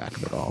keeping track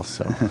of it all.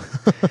 So,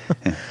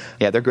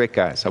 yeah, they're great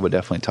guys. I would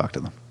definitely talk to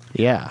them.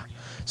 Yeah.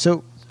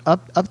 So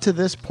up to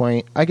this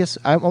point, I guess,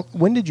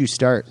 when did you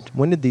start?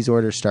 When did these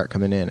orders start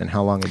coming in, and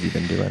how long have you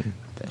been doing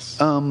this?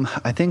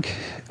 I think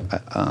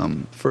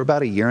for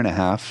about a year and a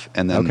half,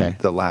 and then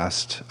the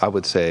last, I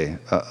would say,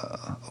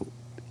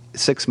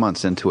 6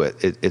 months into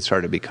it, it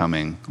started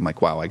becoming, I'm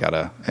like, wow,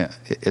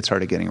 it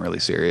started getting really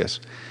serious.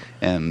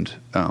 And,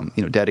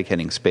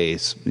 dedicating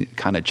space,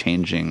 kind of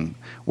changing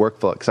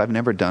workflow. Because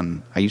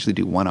I usually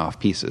do one-off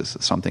pieces,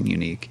 something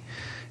unique.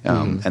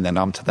 And then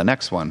on to the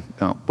next one,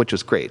 which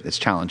is great. It's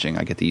challenging.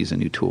 I get to use a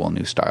new tool, a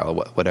new style,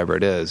 whatever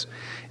it is.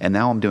 And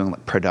now I'm doing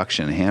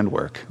production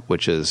handwork,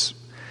 which is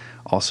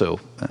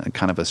also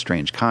kind of a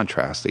strange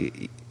contrast.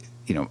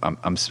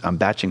 I'm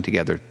batching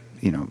together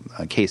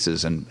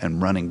cases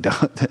and running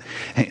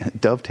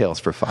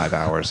dovetails for 5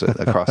 hours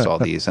across all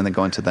these, and then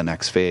going to the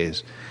next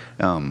phase.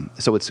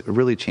 So it's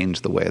really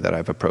changed the way that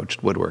I've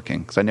approached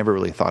woodworking, because I never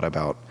really thought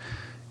about,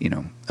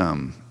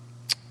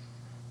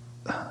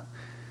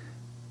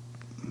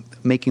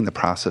 making the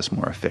process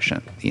more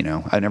efficient.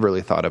 I never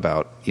really thought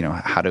about,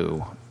 how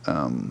to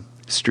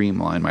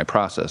streamline my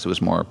process. It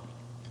was more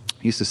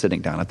used to sitting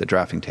down at the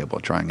drafting table,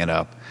 drawing it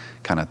up,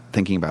 kind of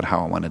thinking about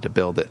how I wanted to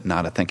build it,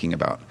 not thinking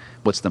about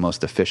what's the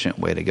most efficient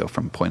way to go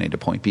from point A to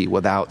point B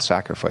without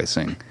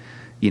sacrificing,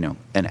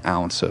 an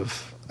ounce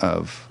of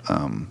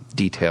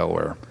detail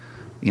or,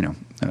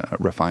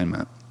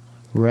 refinement.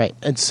 Right.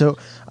 And so,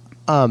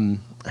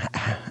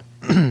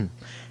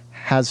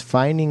 has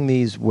finding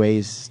these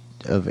ways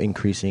of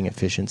increasing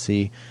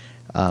efficiency,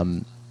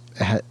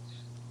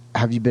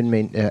 have you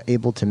been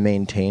able to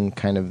maintain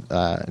kind of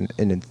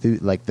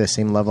like the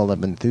same level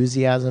of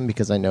enthusiasm?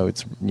 Because I know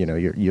it's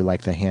you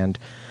like the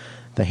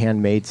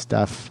handmade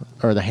stuff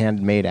or the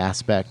handmade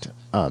aspect,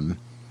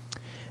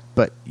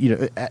 but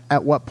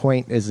at what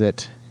point is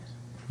it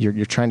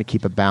you're trying to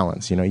keep a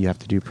balance? You have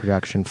to do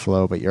production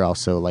flow, but you're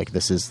also like,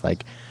 this is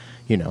like,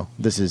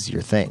 this is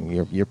your thing.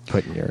 You're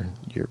putting your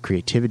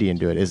creativity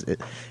into it.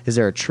 Is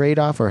there a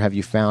trade-off, or have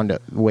you found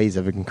ways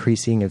of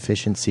increasing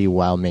efficiency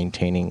while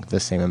maintaining the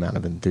same amount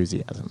of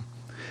enthusiasm?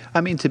 I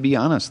mean, to be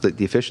honest,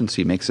 the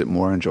efficiency makes it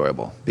more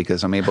enjoyable,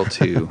 because I'm able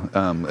to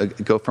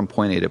go from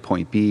point A to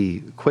point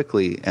B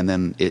quickly, and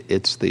then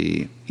it's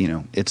the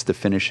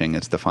finishing,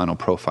 it's the final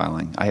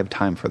profiling. I have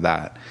time for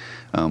that.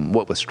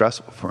 What was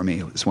stressful for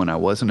me was when I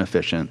wasn't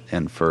efficient,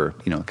 and for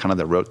kind of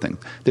the rote thing.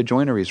 The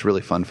joinery is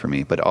really fun for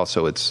me, but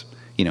also it's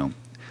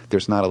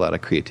there's not a lot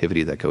of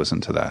creativity that goes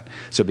into that.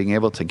 So being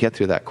able to get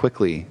through that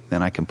quickly,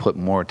 then I can put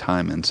more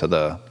time into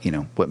the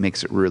what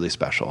makes it really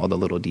special, all the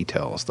little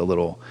details, the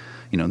little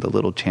the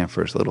little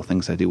chamfers, the little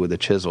things I do with the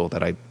chisel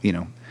that I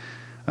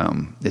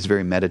is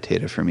very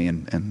meditative for me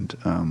and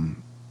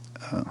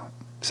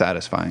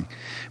satisfying.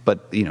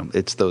 But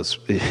it's those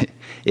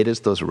it is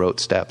those rote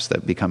steps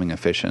that becoming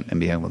efficient and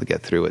being able to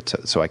get through it,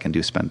 so I can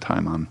spend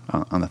time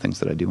on the things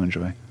that I do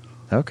enjoy.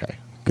 Okay,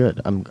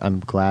 good. I'm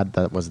glad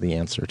that was the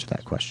answer to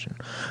that question.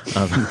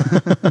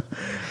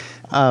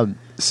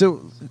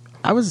 So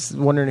I was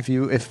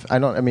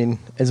wondering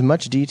as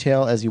much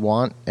detail as you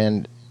want,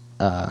 and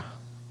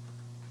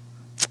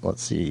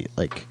let's see,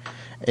 like,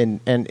 and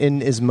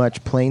in as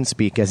much plain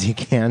speak as you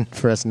can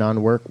for us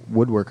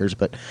woodworkers,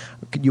 but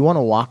you want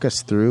to walk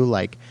us through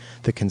like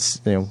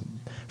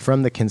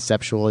from the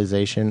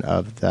conceptualization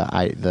of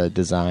the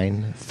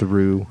design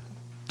through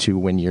to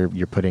when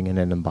you're putting it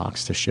in a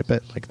box to ship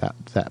it, like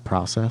that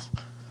process?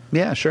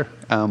 Yeah, sure.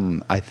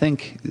 I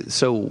think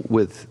so.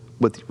 With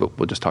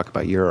we'll just talk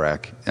about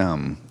Eurorack.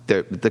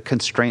 The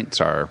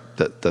constraints are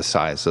the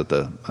size of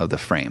the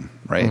frame,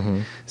 right?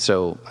 Mm-hmm.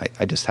 So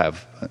I just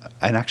have,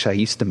 and actually I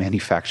used to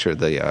manufacture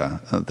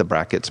the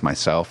brackets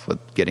myself with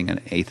getting an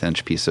 1/8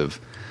 inch piece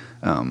of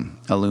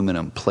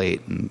aluminum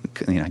plate and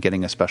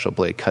getting a special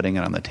blade, cutting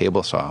it on the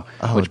table saw,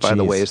 which by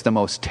the way is the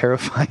most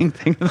terrifying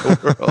thing in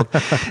the world.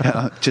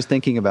 Just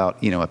thinking about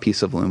a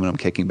piece of aluminum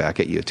kicking back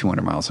at you at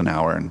 200 miles an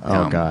hour, and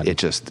God.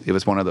 It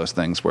was one of those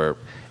things where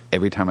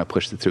every time I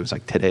pushed it through, it was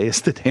like, today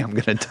is the day I'm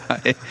going to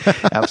die.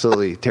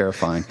 Absolutely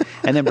terrifying.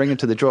 And then bring it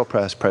to the drill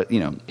press,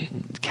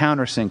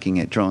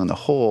 countersinking it, drilling the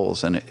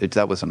holes, and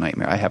that was a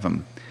nightmare. I have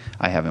them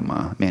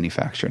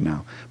manufactured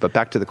now. But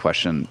back to the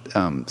question.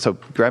 So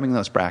grabbing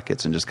those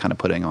brackets and just kind of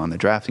putting on the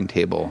drafting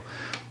table,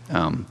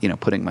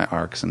 putting my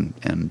arcs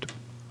and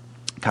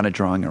kind of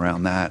drawing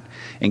around that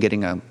and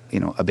getting a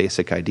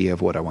basic idea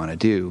of what I want to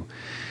do.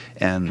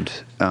 And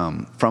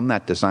from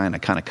that design, I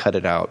kind of cut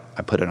it out.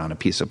 I put it on a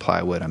piece of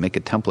plywood. I make a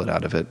template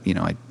out of it.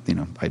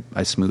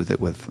 I smooth it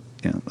with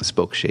a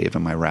spoke shave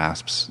and my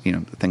rasps.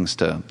 Things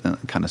to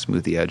kind of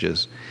smooth the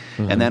edges.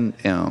 Mm-hmm. And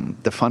then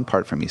the fun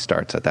part for me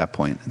starts at that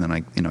point. And then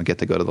I get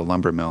to go to the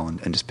lumber mill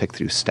and just pick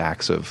through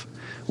stacks of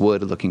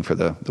wood, looking for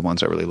the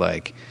ones I really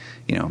like.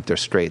 If they're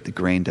straight, the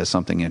grain does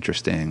something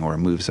interesting, or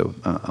moves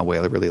a way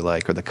I really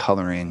like, or the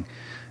coloring.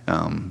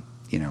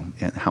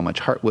 And how much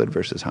heartwood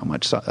versus how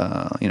much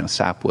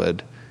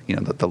sapwood,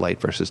 the light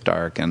versus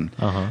dark, and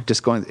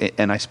just going.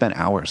 And I spent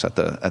hours at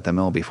the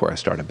mill before I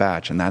start a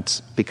batch, and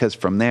that's because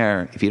from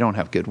there, if you don't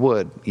have good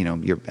wood,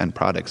 your end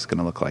product's going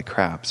to look like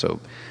crap. So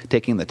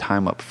taking the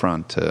time up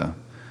front to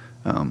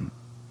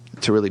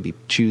really be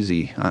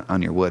choosy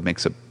on your wood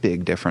makes a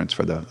big difference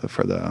for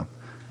the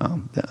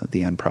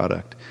end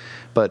product.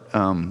 But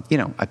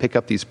I pick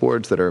up these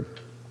boards that are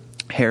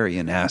hairy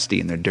and nasty,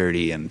 and they're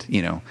dirty, and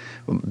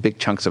big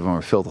chunks of them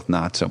are filled with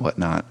knots and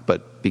whatnot.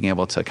 But being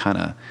able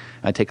to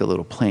I take a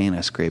little plane,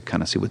 I scrape,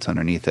 kind of see what's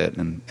underneath it,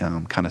 and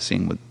kind of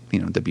seeing what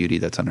the beauty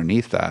that's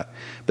underneath that.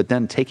 But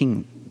then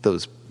taking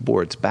those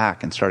boards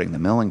back and starting the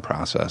milling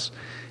process,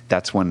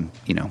 that's when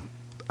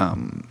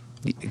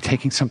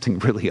taking something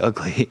really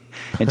ugly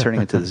and turning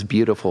it into this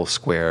beautiful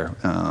square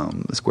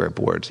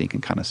board, so you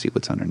can kind of see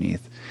what's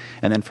underneath.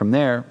 And then from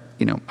there,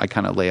 I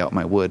kind of lay out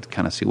my wood,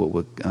 kind of see what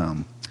would.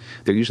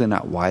 They're usually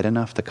not wide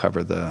enough to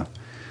cover the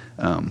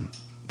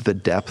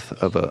depth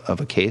of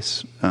a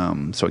case,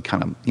 so I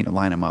kind of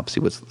line them up, see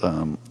what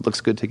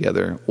looks good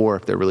together. Or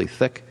if they're really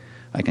thick,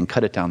 I can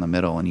cut it down the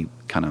middle, and you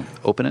kind of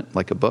open it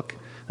like a book.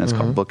 And it's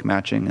called book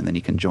matching, and then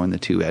you can join the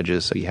two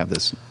edges, so you have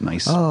this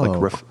nice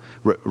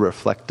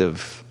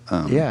reflective.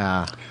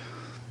 I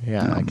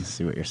can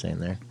see what you're saying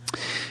there.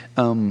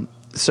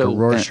 So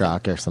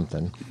Rorschach or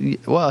something.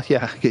 Well,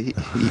 yeah, you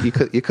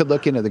could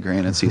look into the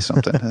grain and see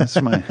something. That's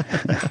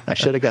I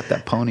should have got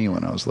that pony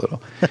when I was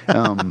little.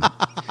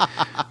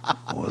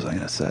 What was I going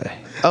to say?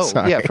 Oh,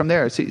 sorry. Yeah. From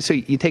there, so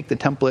you take the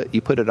template,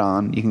 you put it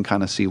on. You can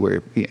kind of see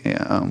where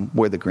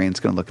the grain's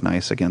going to look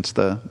nice against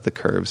the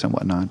curves and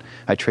whatnot.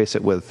 I trace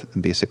it with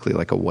basically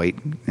like a white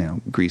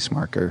grease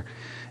marker,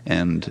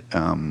 and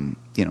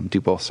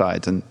do both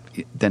sides, and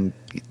then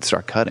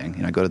start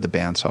cutting. I go to the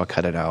bandsaw,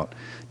 cut it out,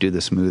 do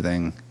the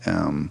smoothing.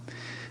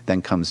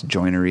 Then comes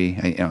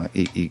joinery.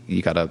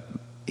 You got to.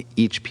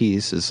 Each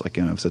piece is like,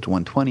 if it's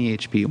 120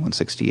 HP,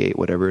 168,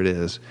 whatever it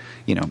is,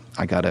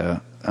 I got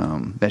to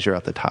measure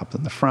out the top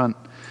and the front,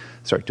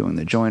 start doing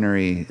the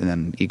joinery, and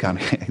then you got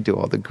to do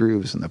all the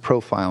grooves and the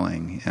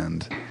profiling.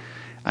 And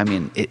I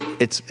mean,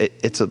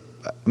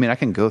 I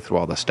can go through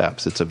all the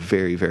steps. It's a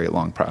very, very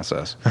long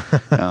process.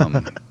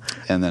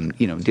 And then,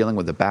 dealing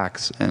with the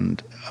backs.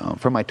 And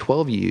for my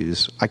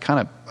 12Us,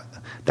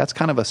 that's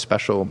kind of a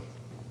special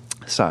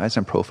size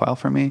and profile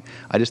for me.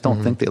 I just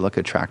don't think they look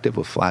attractive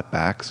with flat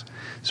backs.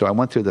 So I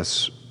went through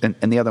this, and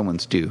the other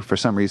ones do. For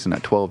some reason,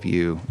 at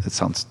 12U, it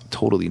sounds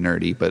totally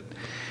nerdy, but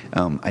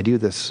I do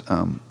this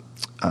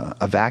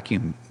a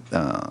vacuum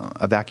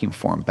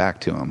form back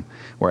to them,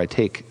 where I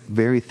take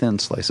very thin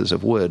slices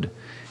of wood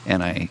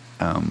and I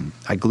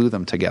glue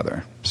them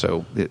together.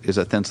 So there's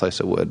a thin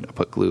slice of wood, I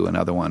put glue,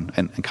 another one,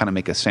 and kind of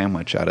make a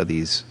sandwich out of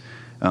these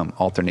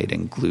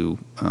alternating glue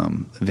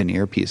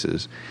veneer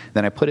pieces.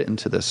 Then I put it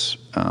into this.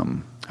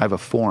 I have a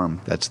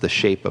form that's the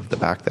shape of the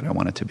back that I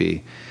want it to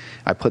be.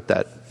 I put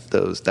that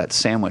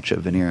sandwich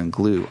of veneer and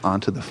glue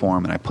onto the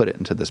form, and I put it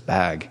into this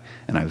bag,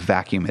 and I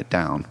vacuum it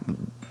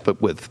down,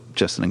 but with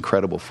just an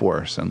incredible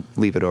force, and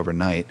leave it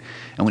overnight.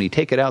 And when you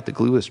take it out, the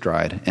glue is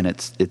dried, and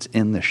it's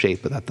in the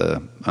shape of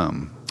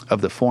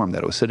the form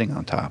that it was sitting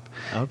on top.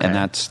 Okay. And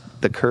that's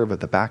the curve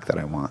of the back that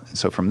I want. And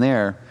so from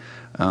there,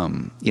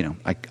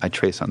 I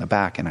trace on the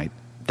back, and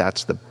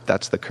that's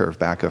the curved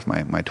back of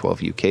my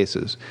 12U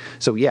cases.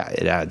 So yeah,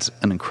 it adds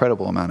an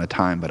incredible amount of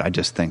time, but I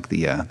just think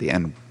the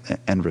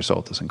end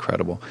result is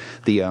incredible.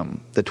 The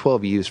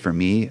 12Us for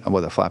me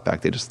with a flat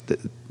back, they just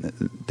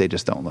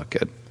don't look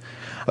good.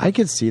 But I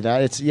could see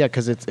that.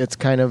 Because it's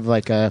kind of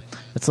like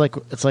it's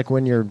like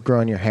when you're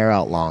growing your hair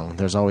out long.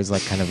 There's always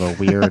like kind of a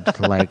weird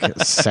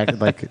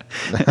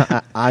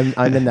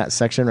I'm in that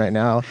section right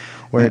now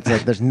where it's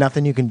like there's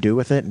nothing you can do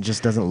with it. It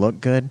just doesn't look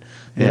good.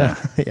 Yeah.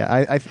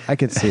 I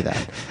could see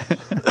that.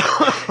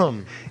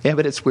 Yeah,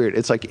 but it's weird.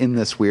 It's like in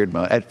this weird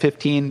mode. At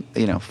 15,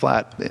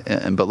 flat,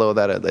 and below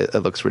that, it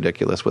looks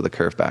ridiculous with a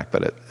curved back.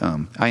 But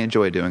I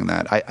enjoy doing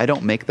that. I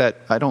don't make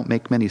that. I don't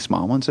make many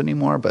small ones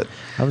anymore. But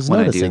when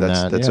I do,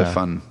 that's a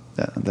fun.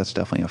 That's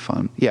definitely a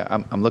fun. Yeah,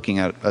 I'm looking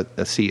at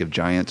a sea of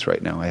giants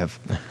right now. I have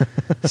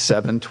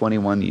 7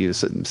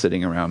 21Us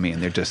sitting around me,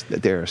 and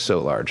they're so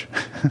large.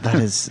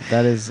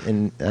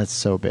 That's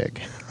so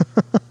big.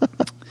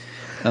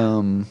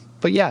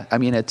 But yeah, I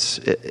mean,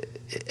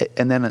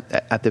 and then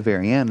at the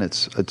very end,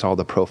 it's all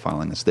the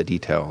profiling, it's the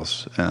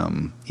details.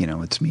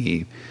 It's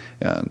me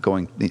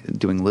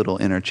doing little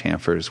inner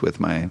chamfers with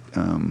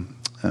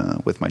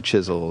my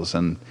chisels,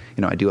 and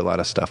I do a lot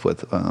of stuff with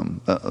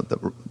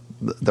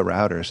the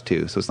routers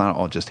too. So it's not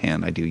all just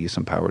hand. I do use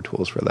some power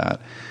tools for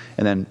that,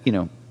 and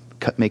then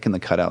making the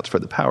cutouts for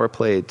the power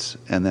plates,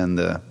 and then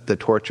the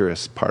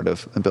torturous part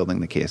of building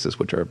the cases,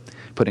 which are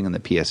putting in the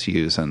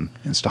PSUs and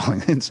installing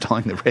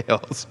the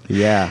rails.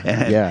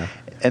 Yeah.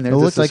 And it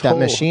looks like that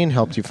machine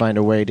helped you find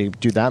a way to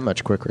do that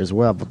much quicker as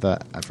well.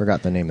 But I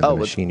forgot the name of the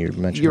machine you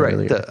mentioned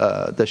earlier. You're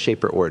right. The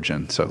Shaper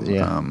Origin. So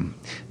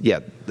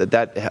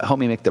that helped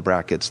me make the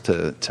brackets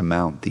to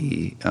mount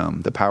the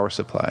power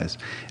supplies.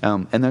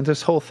 And then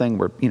this whole thing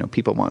where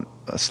people want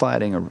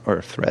sliding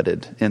or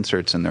threaded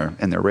inserts in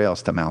their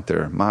rails to mount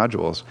their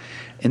modules.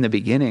 In the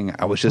beginning,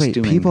 I was just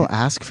doing. People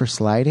ask for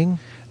sliding?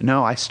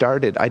 No, I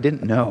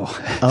didn't know.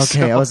 Okay,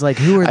 So I was like,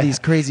 who are these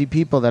crazy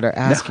people that are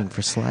asking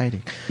for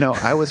sliding? No,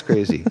 I was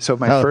crazy. So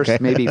my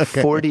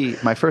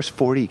first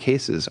 40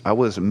 cases, I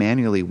was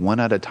manually one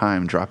at a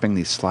time dropping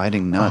these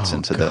sliding nuts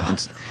and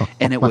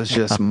it was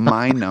just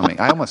mind numbing.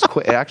 I almost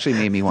quit. It actually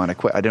made me want to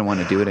quit. I didn't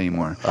want to do it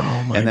anymore.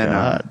 Oh my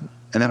God.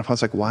 And then I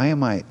was like, why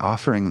am I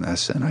offering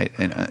this?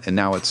 And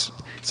now it's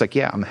like,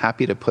 yeah, I'm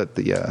happy to put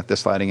the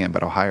sliding in,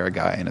 but I'll hire a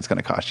guy and it's going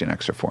to cost you an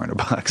extra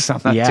 $400.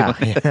 I'm not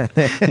doing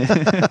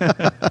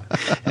it.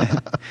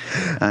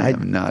 I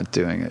am not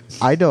doing it.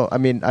 I don't. I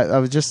mean,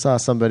 I just saw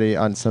somebody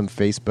on some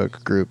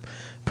Facebook group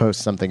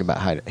post something about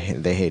how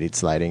they hated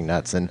sliding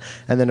nuts, and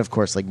then of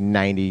course like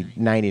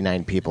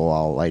 99 people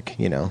all like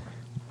yes,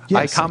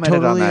 I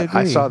commented on that.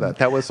 Agree. I saw that.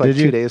 That was like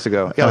 2 days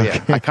ago. Oh,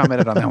 yeah. I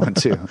commented on that one,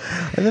 too.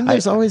 And then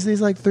there's always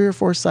these like 3 or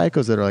 4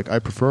 psychos that are like, I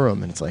prefer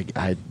them. And it's like,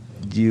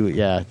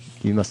 you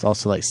must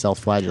also like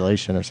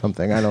self-flagellation or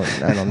something. I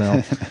don't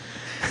know.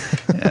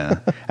 Yeah.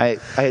 I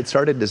had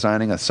started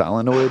designing a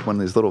solenoid, one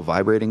of these little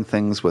vibrating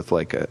things with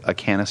like a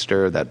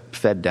canister that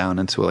fed down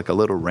into like a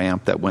little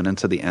ramp that went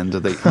into the end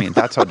of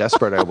that's how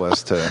desperate I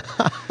was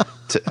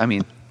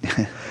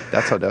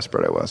that's how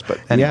desperate I was.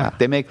 But anyway, yeah.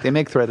 they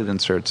make threaded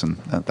inserts, and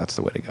that's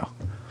the way to go.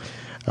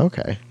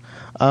 Okay.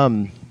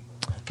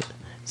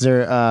 Is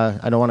there?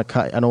 I don't want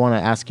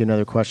to ask you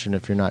another question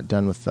if you're not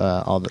done with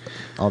all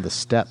the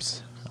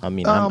steps. I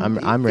mean,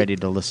 I'm ready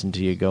to listen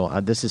to you go.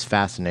 This is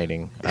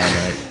fascinating.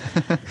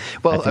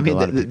 Well,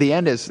 the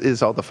end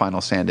is all the final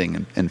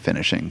sanding and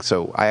finishing.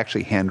 So I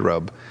actually hand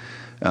rub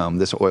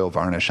this oil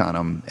varnish on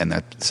them, and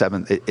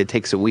it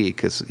takes a week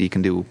because you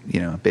can do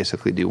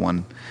basically do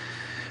one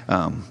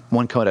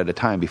coat at a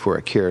time before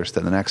it cures to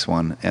the next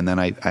one. And then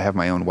I have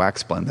my own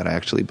wax blend that I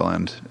actually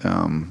blend,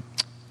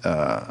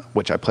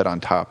 which I put on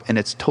top. And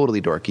it's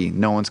totally dorky.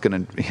 No one's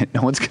gonna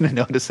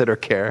notice it or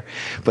care.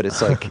 But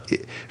it's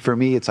like, for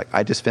me, it's like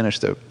I just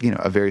finished a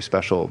very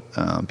special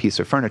piece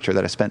of furniture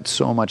that I spent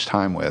so much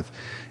time with.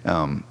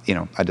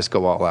 I just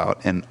go all out,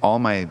 and all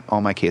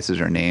my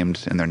cases are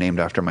named, and they're named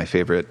after my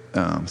favorite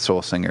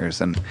soul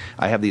singers. And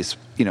I have these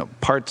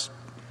parts.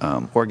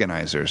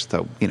 Organizers,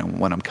 so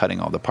when I'm cutting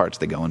all the parts,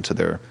 they go into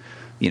their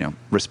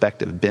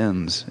respective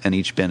bins, and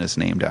each bin is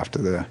named after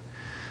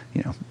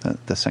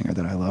the singer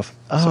that I love.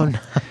 Oh, so,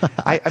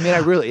 I mean, I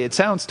really, it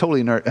sounds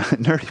totally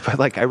nerdy, but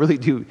like I really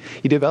do.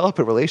 You develop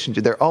a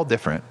relationship. They're all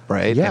different,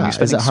 right? Yeah.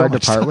 Is it hard to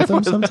part with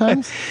them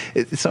sometimes?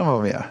 Some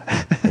of them,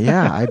 yeah.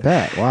 Yeah, I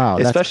bet. Wow.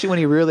 Especially when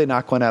you really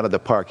knock one out of the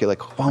park, you're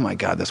like, oh my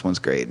God, this one's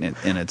great, and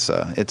it's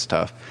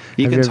tough. Have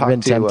you ever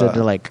been tempted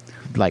to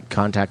like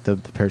contact the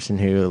person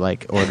who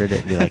like ordered it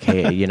and be like,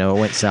 hey, it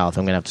went south,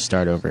 I'm gonna have to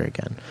start over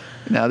again?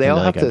 No, they all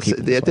have to.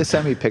 They have to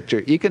send me a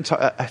picture. You can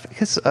talk. I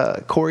guess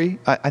Corey.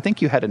 I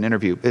think you had an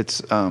interview.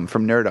 It's from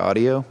Nerd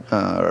Audio.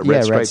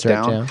 Red Stripe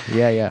Down.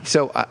 Yeah.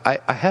 So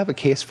I have a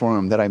case for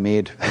him that I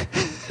made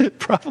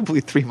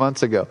probably 3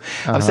 months ago.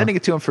 Uh-huh. I'm sending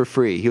it to him for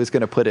free. He was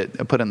going to put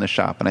it in the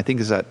shop, and I think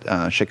it's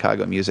at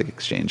Chicago Music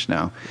Exchange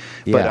now.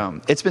 Yeah.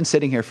 But it's been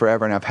sitting here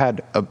forever, and I've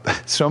had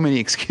so many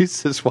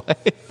excuses why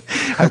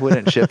I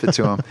wouldn't ship it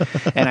to him.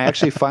 And I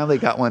actually finally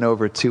got one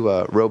over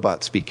to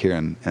Robot Speak here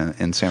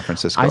in San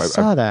Francisco. I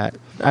saw that.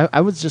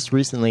 I was just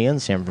recently in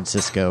San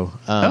Francisco.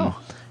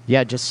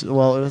 Yeah, it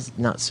was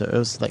not so. It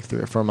was like 3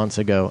 or 4 months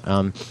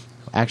ago.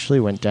 Actually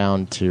went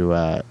down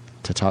to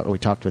talk. We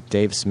talked with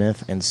Dave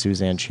Smith and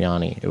Suzanne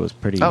Ciani. It was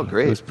pretty. Oh,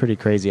 great! It was pretty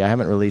crazy. I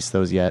haven't released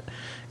those yet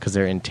because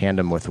they're in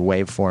tandem with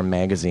Waveform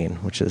magazine,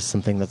 which is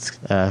something that's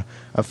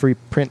a free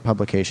print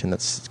publication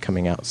that's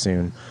coming out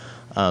soon.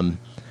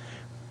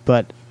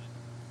 But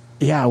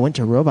yeah, I went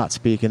to Robot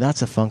Speak, and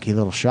that's a funky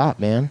little shop,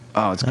 man.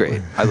 Oh, it's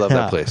great. I love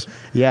that place.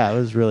 Yeah, it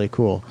was really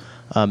cool.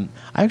 I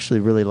actually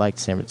really liked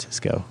San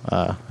Francisco.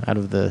 Out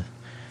of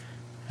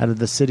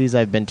the cities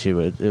I've been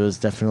to, it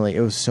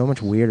was so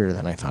much weirder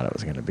than I thought it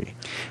was going to be.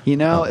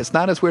 It's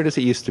not as weird as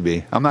it used to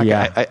be. I'm not.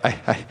 Yeah.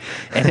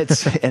 And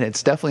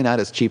it's definitely not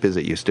as cheap as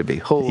it used to be.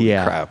 Holy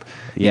crap!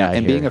 Yeah,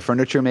 and being a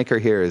furniture maker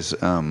here is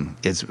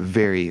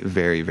very,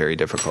 very, very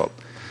difficult.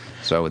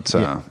 So it's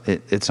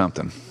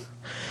something.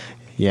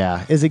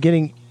 Yeah.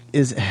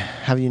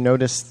 Have you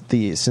noticed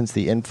since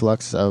the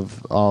influx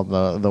of all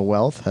the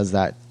wealth, has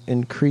that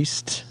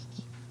increased,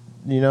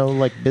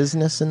 like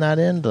business in that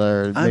end?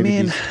 Or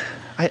maybe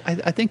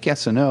I think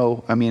yes and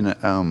no. I mean,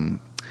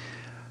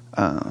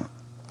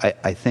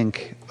 I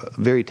think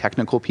very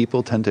technical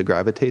people tend to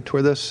gravitate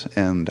toward this,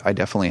 and I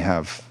definitely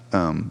have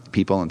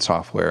people in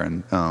software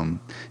and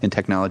in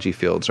technology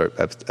fields are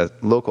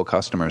local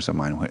customers of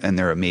mine, and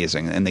they're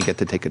amazing, and they get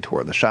to take a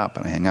tour of the shop,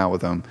 and I hang out with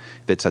them.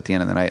 If it's at the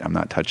end of the night, I'm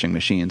not touching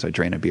machines. I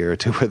drain a beer or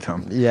two with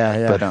them.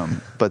 Yeah.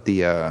 But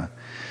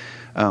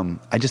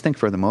I just think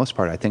for the most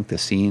part, I think the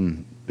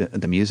scene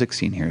the music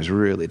scene here has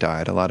really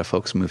died. A lot of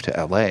folks moved to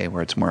LA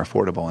where it's more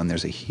affordable, and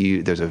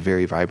there's a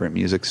very vibrant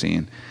music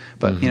scene.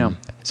 But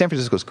San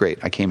Francisco's great.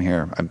 I came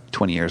here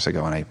 20 years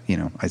ago, and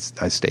I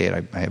stayed.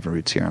 I have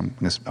roots here. I'm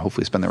going to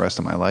hopefully spend the rest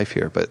of my life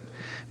here. But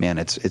man,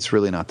 it's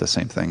really not the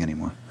same thing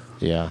anymore.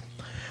 Yeah.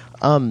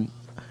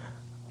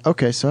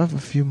 Okay, so I have a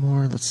few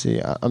more. Let's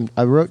see.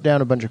 I wrote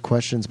down a bunch of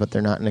questions, but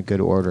they're not in a good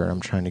order.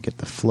 I'm trying to get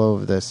the flow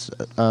of this.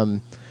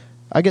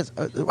 I guess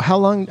how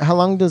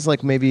long does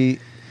like maybe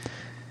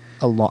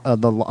a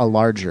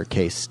larger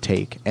case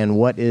take, and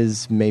what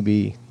is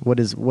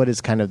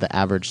kind of the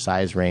average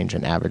size range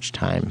and average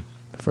time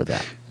for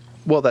that?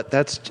 Well,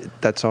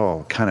 that's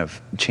all kind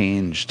of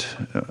changed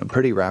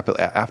pretty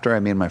rapidly. After I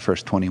made my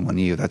first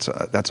 21U,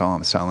 that's all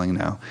I'm selling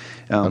now.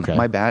 Okay.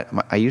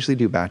 I usually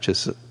do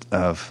batches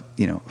of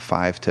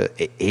 5 to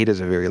 8 is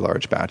a very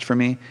large batch for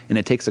me, and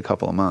it takes a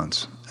couple of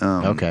months.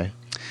 Okay.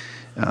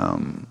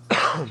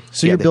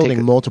 So you're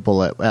building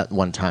multiple at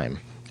one time.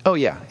 Oh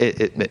yeah,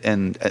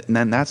 and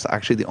then that's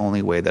actually the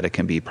only way that it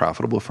can be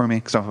profitable for me.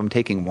 Because if I'm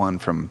taking one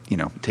from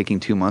taking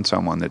 2 months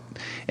on one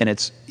and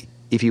it's.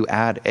 If you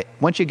add,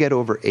 once you get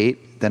over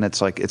 8, then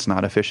it's like it's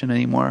not efficient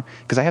anymore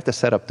because I have to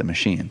set up the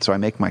machine. So I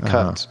make my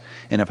cuts,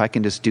 and if I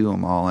can just do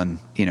them all in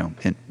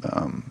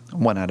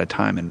one at a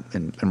time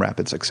in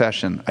rapid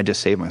succession, I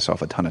just save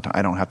myself a ton of time.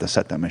 I don't have to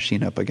set that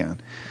machine up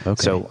again.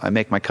 Okay. So I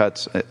make my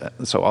cuts.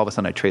 So all of a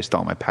sudden I traced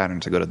all my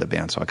patterns to go to the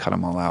band, so I cut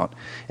them all out,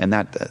 and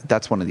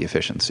that's one of the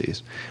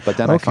efficiencies. But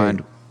then I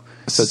find,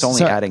 so it's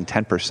only adding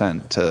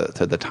 10%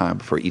 to the time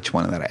for each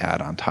one that I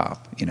add on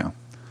top.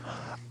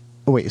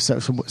 Wait, so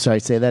I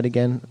say that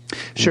again?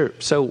 Sure.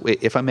 So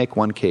if I make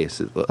one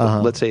case,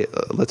 let's say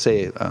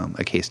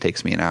a case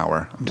takes me an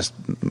hour, just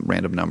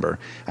random number.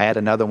 I add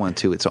another one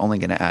too. It's only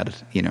going to add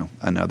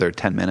another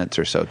 10 minutes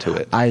or so to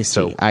it. I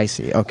see.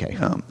 Okay.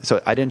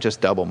 So I didn't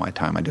just double my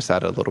time. I just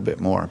added a little bit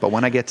more. But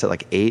when I get to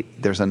like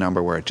 8, there's a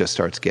number where it just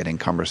starts getting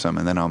cumbersome,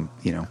 and then I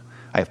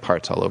have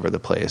parts all over the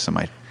place, and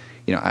I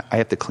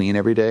have to clean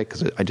every day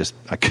because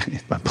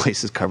my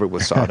place is covered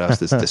with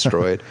sawdust. It's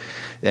destroyed,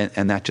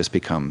 and that just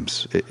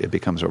becomes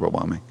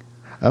overwhelming.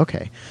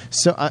 Okay,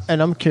 so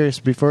and I'm curious.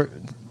 Before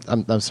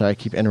I'm sorry, I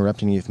keep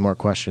interrupting you with more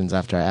questions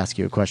after I ask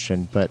you a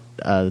question. But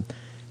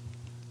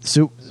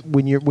so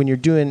when you're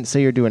doing,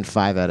 say you're doing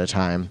 5 at a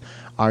time,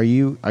 are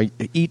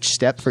each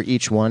step for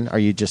each one? Are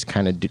you just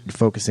kind of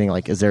focusing?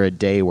 Like, is there a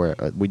day where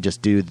we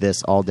just do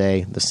this all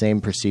day, the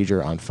same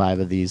procedure on 5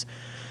 of these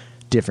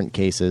different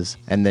cases,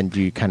 and then do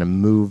you kind of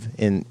move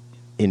in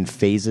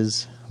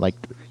phases, like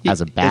as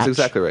a batch? That's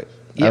exactly right.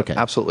 Yeah, okay.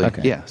 Absolutely.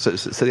 Okay. Yeah. So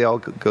they all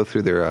go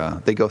through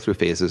they go through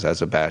phases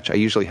as a batch. I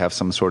usually have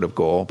some sort of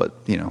goal, but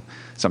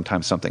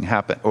sometimes something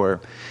happens,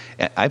 or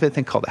I have a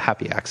thing called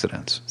happy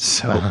accidents.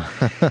 So,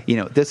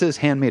 this is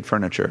handmade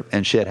furniture,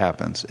 and shit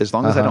happens. As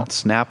long as I don't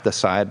snap the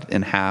side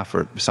in half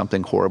or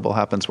something horrible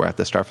happens where I have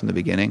to start from the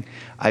beginning,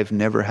 I've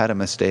never had a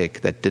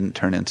mistake that didn't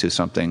turn into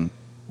something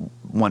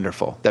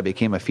wonderful that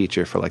became a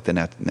feature for like the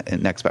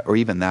next batch, or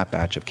even that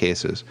batch of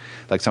cases.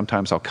 Like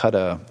sometimes I'll cut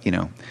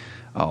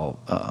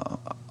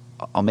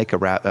I'll make a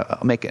rabbit.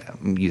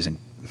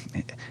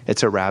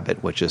 It's a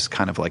rabbit, which is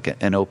kind of like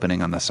an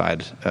opening on the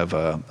side of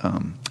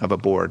a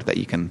board that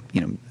you can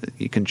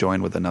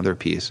join with another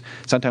piece.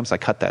 Sometimes I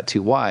cut that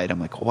too wide. I'm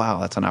like,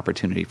 wow, that's an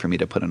opportunity for me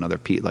to put another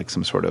piece, like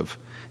some sort of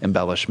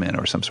embellishment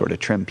or some sort of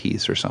trim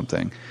piece or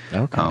something.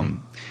 Okay.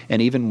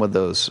 And even with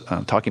those,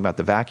 talking about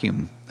the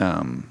vacuum.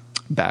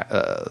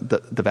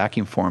 The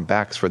vacuum form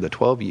backs for the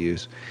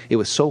 12Us, it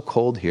was so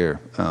cold here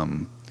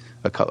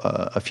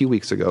a few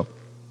weeks ago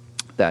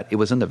that it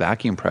was in the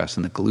vacuum press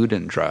and the glue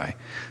didn't dry.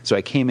 So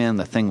I came in,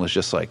 the thing was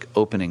just like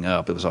opening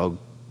up. It was all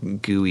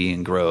gooey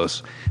and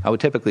gross. I would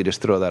typically just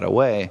throw that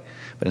away,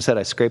 but instead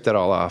I scraped that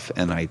all off,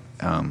 and I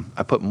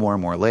put more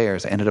and more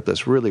layers. I ended up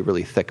this really,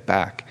 really thick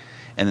back,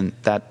 and then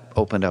that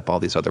opened up all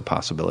these other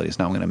possibilities.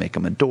 Now I'm going to make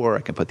them a door.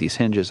 I can put these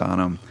hinges on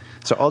them.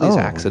 So all these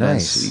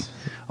accidents,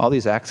 all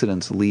these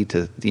accidents lead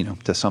to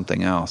to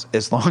something else,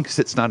 as long as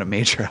it's not a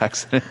major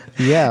accident.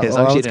 Yeah, well,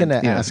 I was going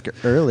to ask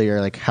earlier,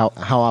 like how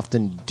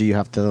often do you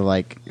have to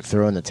like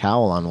throw in the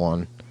towel on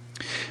one?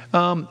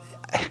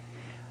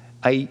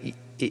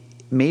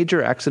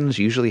 Major accidents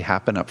usually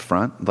happen up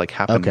front,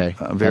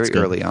 very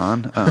early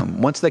on.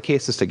 Once the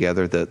case is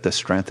together, the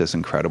strength is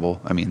incredible.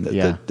 I mean,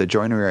 the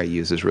joinery I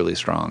use is really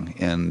strong,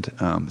 and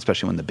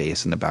especially when the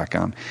base and the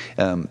background.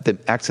 The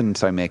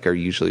accidents I make are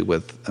usually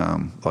with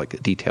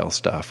like detail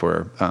stuff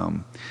or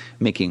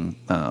making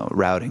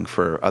routing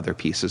for other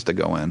pieces to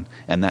go in,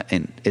 and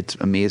it's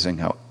amazing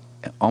how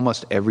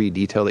almost every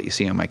detail that you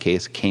see on my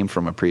case came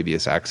from a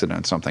previous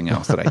accident, something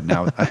else that I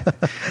now.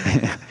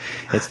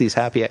 It's these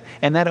happy,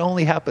 and that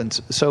only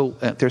happens. So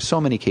there's so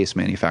many case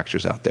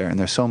manufacturers out there, and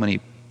there's so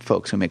many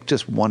folks who make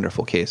just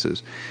wonderful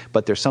cases.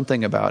 But there's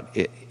something about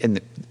it, and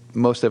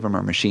most of them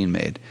are machine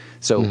made.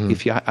 So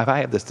if I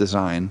have this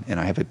design and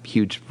I have a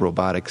huge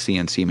robotic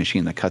CNC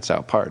machine that cuts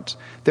out parts,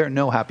 there are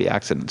no happy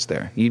accidents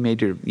there. You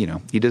made you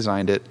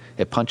designed it.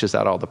 It punches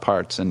out all the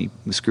parts, and you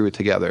screw it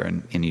together,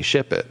 and you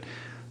ship it.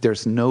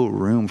 There's no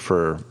room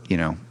for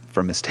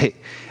mistake.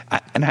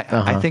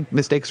 I think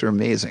mistakes are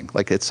amazing.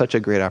 Like, it's such a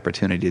great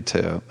opportunity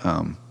to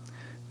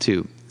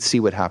see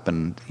what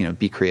happened,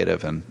 be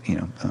creative and,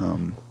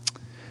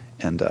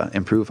 and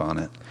improve on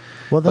it.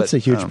 Well, that's a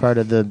huge part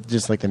of the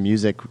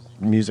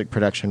music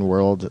production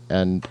world,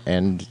 and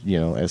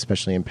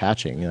especially in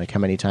patching. Like, how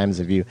many times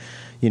have you,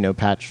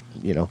 patch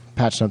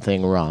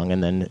something wrong,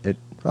 and then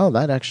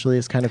that actually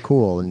is kind of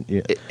cool, and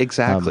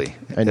exactly,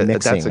 and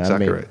mixing. That's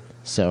exactly right.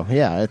 So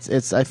yeah,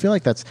 it's. I feel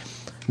like that's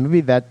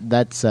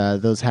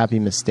those happy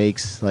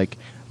mistakes, like,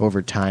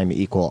 over time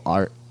equal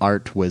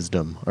art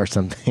wisdom or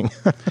something.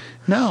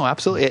 No,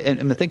 absolutely.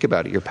 And think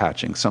about it. You're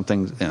patching.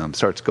 Something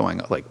starts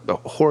going like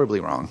horribly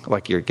wrong.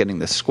 Like, you're getting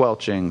this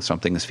squelching,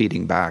 something is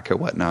feeding back or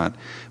whatnot.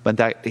 But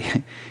that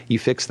you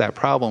fix that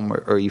problem,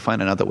 or you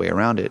find another way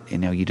around it.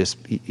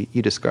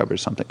 You discover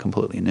something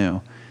completely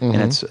new.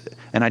 Mm-hmm.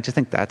 And I just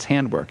think that's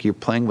handwork. You're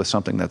playing with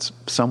something that's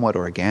somewhat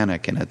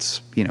organic, and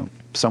it's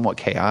somewhat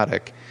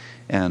chaotic,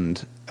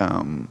 and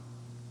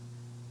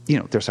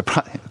there's of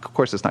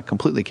course it's not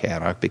completely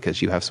chaotic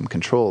because you have some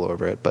control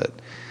over it, but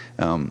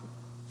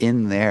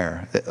in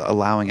there,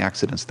 allowing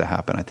accidents to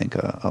happen, I think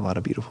a lot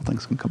of beautiful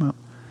things can come out.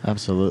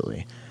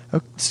 Absolutely.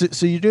 Okay,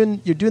 so you're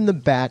doing the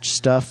batch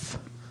stuff.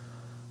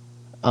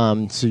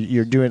 So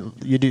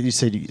you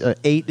said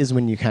 8 is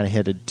when you kind of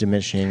hit a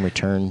diminishing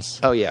returns.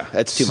 Oh yeah,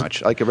 that's too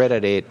much. Like, right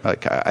at 8,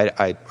 like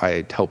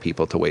I tell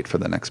people to wait for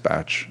the next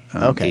batch.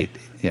 Okay. 8,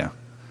 yeah.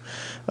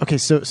 Okay,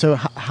 so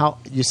how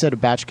you said a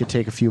batch could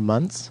take a few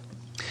months?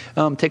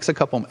 Takes a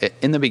couple.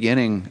 In the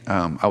beginning,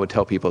 I would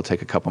tell people to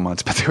take a couple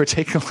months, but they were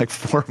taking like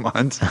 4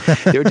 months.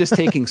 They were just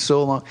taking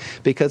so long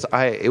because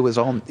it was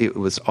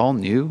all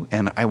new,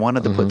 and I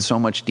wanted to put so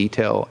much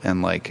detail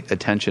and like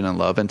attention and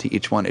love into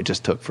each one. It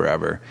just took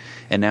forever.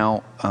 And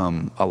now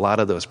a lot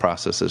of those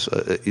processes,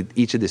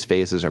 each of these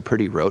phases are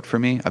pretty rote for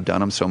me. I've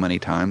done them so many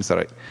times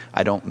that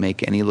I don't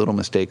make any little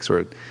mistakes,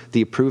 or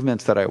the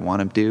improvements that I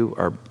want to do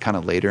are kind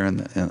of later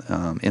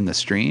in the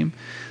stream.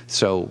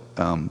 So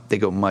they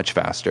go much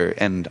faster,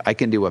 and I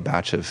can do a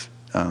batch of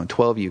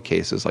 12 U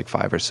cases, like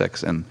 5 or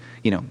 6, in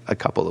a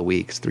couple of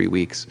weeks, 3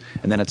 weeks,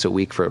 and then it's a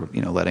week for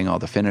letting all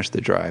the finish to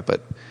dry.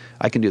 But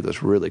I can do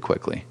those really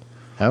quickly.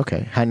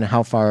 Okay, and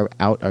how far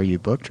out are you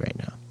booked right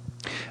now?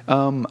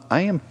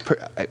 I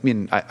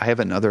have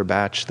another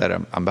batch that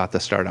I'm about to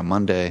start on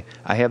Monday.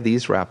 I have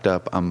these wrapped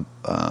up.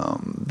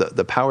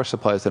 The power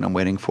supplies that I'm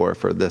waiting for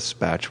this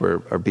batch are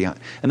beyond.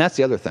 And that's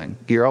the other thing.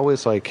 You're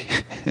always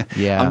like,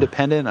 I'm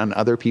dependent on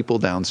other people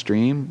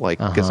downstream, like,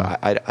 because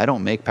I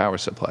don't make power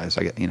supplies.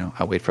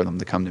 I wait for them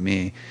to come to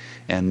me,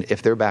 and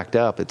if they're backed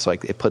up, it's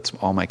like it puts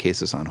all my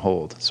cases on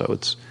hold. So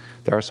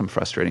there are some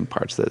frustrating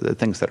parts, the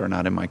things that are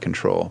not in my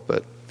control.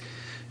 But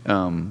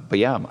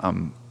yeah,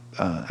 I'm.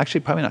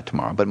 Actually, probably not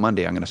tomorrow, but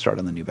Monday I'm going to start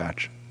on the new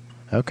batch.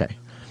 Okay,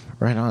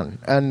 right on.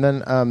 And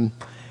then,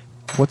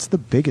 what's the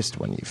biggest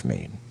one you've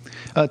made?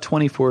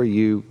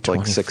 24U,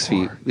 like 6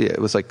 feet. Yeah, it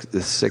was like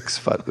 6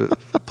 foot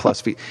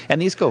plus feet.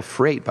 And these go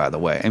freight, by the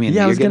way. I mean,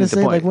 I was going to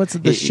say, like, what's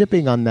the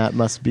shipping on that?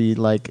 Must be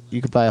like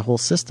you could buy a whole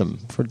system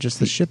for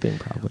just the shipping,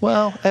 probably.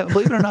 Well,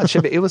 believe it or not,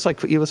 shipping. It was like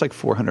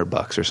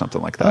 $400 or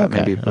something like that,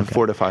 maybe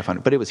 $400 to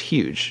 $500. But it was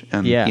huge,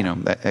 and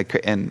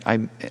and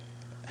I.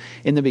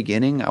 In the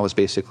beginning, I was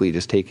basically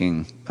just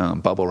taking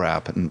bubble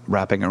wrap and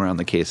wrapping around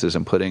the cases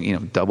and putting,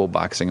 double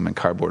boxing them in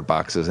cardboard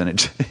boxes, and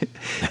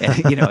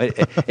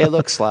it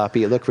looked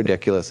sloppy, it looked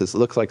ridiculous. It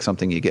looks like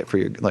something you get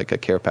for like a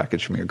care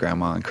package from your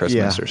grandma on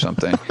Christmas or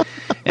something.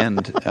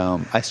 And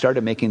I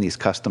started making these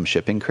custom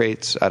shipping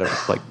crates out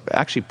of like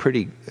actually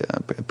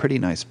pretty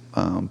nice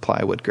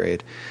plywood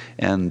grade,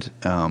 and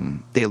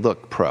they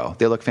look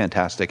they look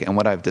fantastic. And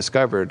what I've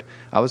discovered,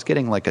 I was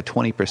getting like a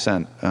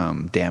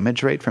 20%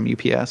 damage rate from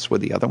UPS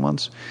with the other ones.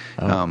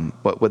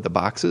 But with the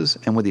boxes,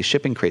 and with these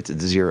shipping crates,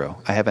 it's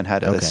 0. I haven't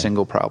had a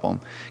single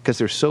problem because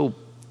they're so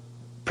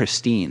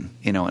pristine,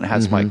 and it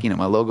has my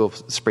logo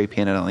spray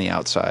painted on the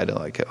outside,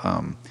 like,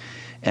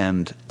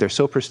 and they're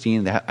so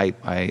pristine that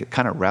I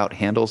kind of route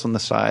handles on the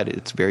side.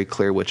 It's very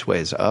clear which way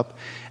is up.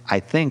 I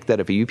think that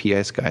if a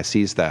UPS guy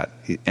sees that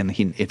and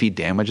if he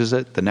damages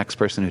it, the next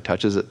person who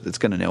touches it, it's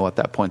going to know at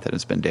that point that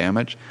it's been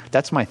damaged.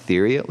 That's my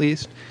theory, at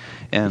least.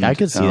 And I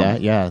could see that.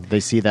 Yeah, they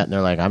see that and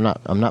they're like, "I'm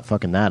not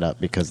fucking that up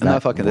because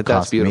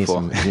that's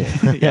beautiful."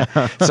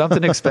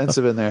 Something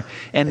expensive in there,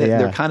 and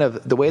they're kind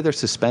of the way they're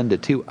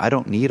suspended too. I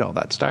don't need all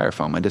that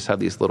styrofoam. I just have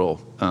these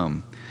little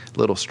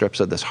strips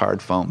of this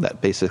hard foam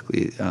that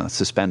basically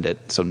suspend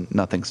it so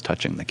nothing's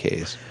touching the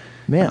case.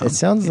 Man, it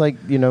sounds like,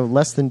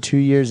 less than 2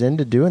 years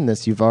into doing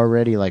this, you've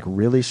already like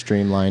really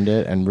streamlined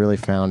it and really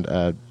found,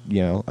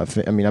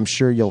 I'm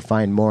sure you'll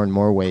find more and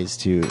more ways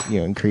to,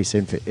 increase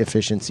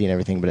efficiency and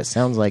everything, but it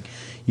sounds like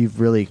you've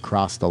really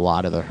crossed a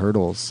lot of the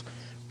hurdles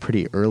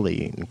pretty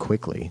early and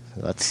quickly.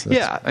 That's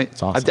awesome.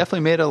 I've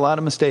definitely made a lot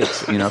of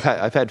mistakes.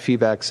 I've had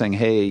feedback saying,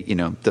 "Hey,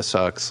 this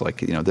sucks," like,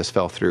 this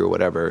fell through or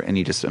whatever, and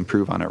you just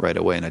improve on it right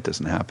away and it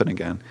doesn't happen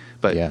again.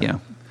 But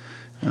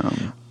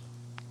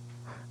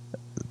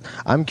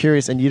I'm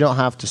curious, and you don't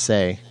have to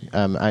say.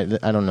 I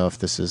don't know if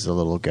this is a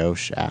little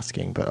gauche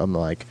asking, but I'm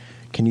like,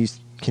 can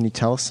Can you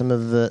tell us some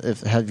of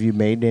the? Have you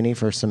made any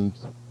for some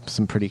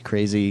pretty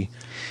crazy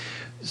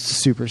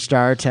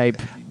superstar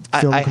type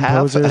film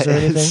composers or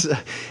anything?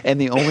 And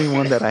the only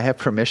one that I have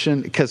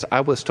permission, because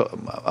I was told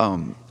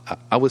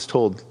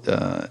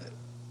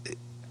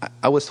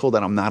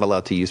that I'm not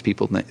allowed to use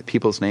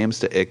people's names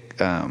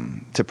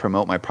to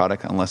promote my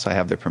product unless I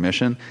have their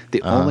permission.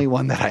 The only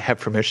one that I have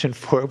permission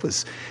for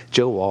was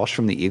Joe Walsh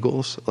from the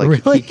Eagles. Like,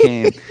 really? He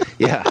came,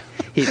 yeah.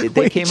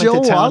 They came Joe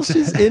into town. Walsh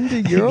is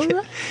into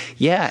Euro?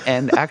 Yeah,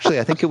 and actually,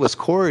 I think it was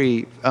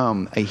Corey.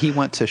 He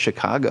went to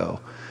Chicago.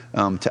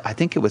 I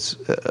think it was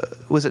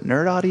it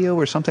Nerd Audio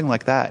or something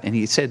like that, and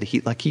he said he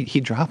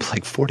dropped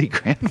like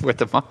 $40,000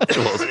 worth of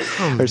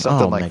modules or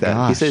something like that.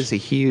 Gosh. He says it's a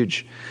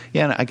huge,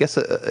 and I guess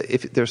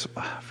if there's,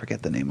 I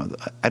forget the name of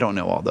I don't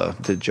know all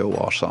the Joe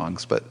Walsh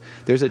songs, but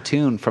there's a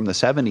tune from the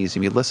 70s,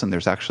 and you listen,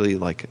 there's actually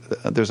like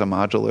there's a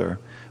modular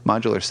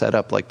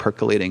setup like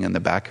percolating in the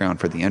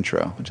background for the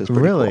intro, which is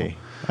pretty really cool.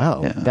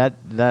 Oh, Yeah.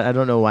 that I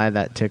don't know why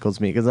that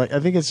tickles me, because I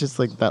think it's just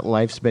like that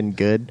life's been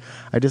good.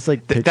 I just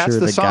like picture That's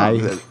the guy.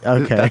 song.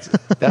 Okay,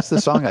 That's the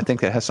song. I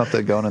think that has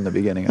something going in the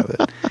beginning of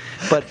it.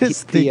 But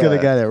just think of the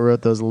guy that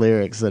wrote those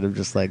lyrics that are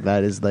just like,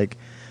 that is like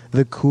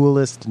the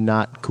coolest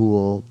not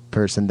cool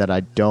person that I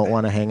don't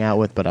want to hang out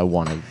with, but I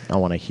want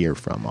to hear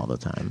from all the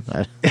time.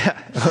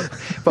 Yeah.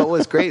 But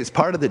what's great is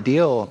part of the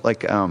deal.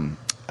 Like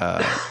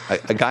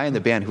a guy in the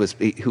band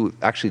who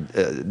actually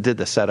did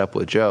the setup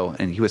with Joe,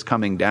 and he was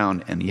coming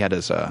down, and he had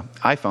his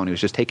iPhone. He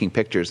was just taking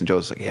pictures, and Joe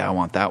was like, "Yeah, I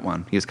want that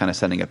one." He was kind of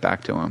sending it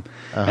back to him,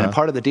 and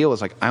part of the deal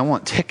was like, "I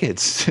want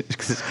tickets."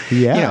 Because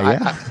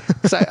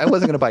I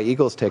wasn't going to buy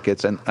Eagles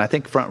tickets, and I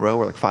think front row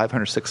were like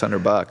 $500,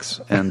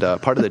 $600,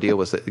 and part of the deal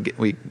was that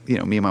me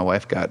and my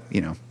wife got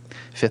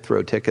fifth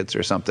row tickets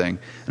or something,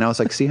 and I was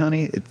like, "See,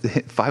 honey,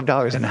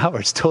 $5 an hour,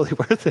 it's totally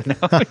worth it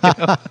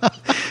now."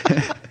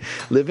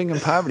 Living in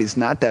poverty is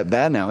not that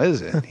bad now,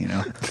 is it?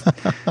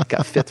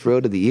 Got fifth row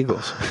to the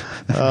Eagles.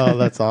 Oh,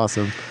 that's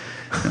awesome.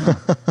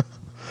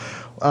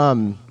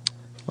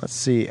 Let's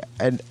see.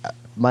 And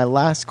my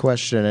last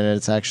question, and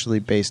it's actually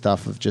based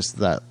off of just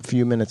that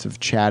few minutes of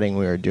chatting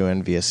we were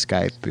doing via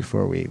Skype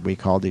before we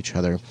called each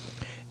other.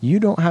 You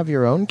don't have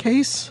your own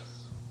case?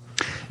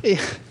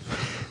 Yeah.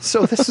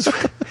 So this is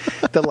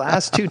the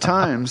last two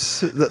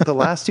times. The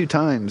last two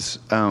times,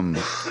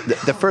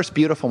 the first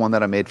beautiful one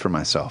that I made for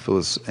myself. It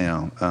was,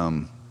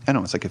 I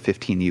know it's like a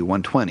 15U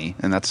 120,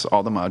 and that's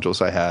all the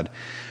modules I had.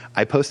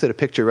 I posted a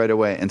picture right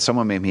away, and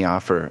someone made me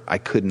offer. I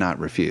could not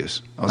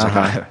refuse. I was like,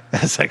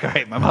 all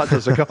right, my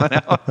modules are going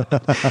out.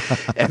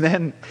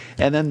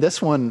 and then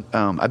this one,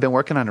 I've been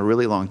working on a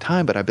really long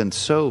time, but I've been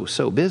so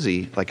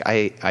busy. Like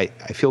I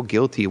feel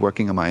guilty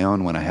working on my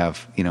own when I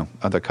have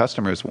other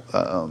customers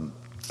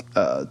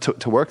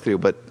to work through,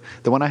 but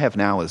the one I have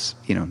now is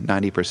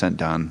 90%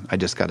 done. I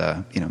just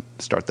gotta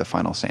start the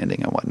final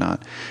sanding and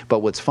whatnot. But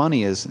what's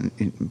funny is,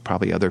 and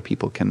probably other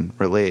people can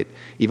relate,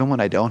 even when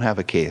I don't have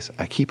a case,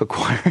 I keep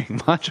acquiring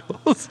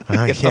modules.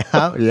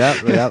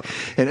 Yeah.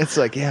 And it's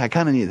like, I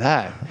kind of need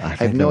that. I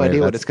have no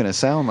idea what it's going to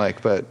sound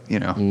like, but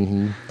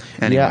Anyway.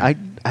 Yeah,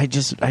 I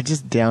just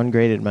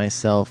downgraded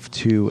myself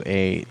to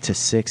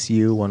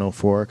 6U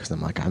 104 because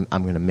I'm like,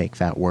 I'm going to make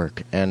that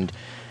work. And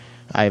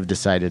I've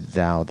decided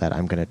now that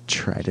I'm going to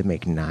try to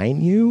make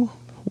 9U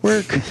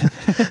work.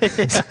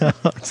 So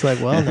it's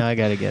like, well, now I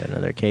got to get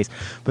another case.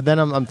 But then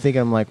I'm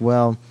thinking, I'm like,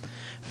 well,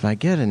 if I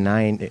get a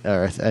 9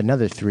 or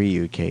another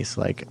 3U case,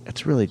 like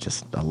it's really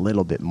just a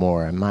little bit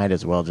more. I might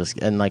as well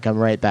and like I'm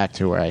right back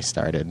to where I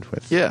started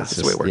with. Yeah, that's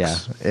the way it works. Yeah,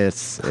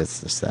 it's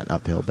just that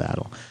uphill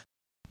battle.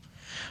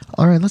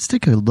 All right, let's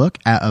take a look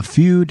at a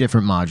few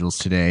different modules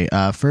today.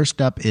 First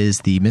up is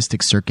the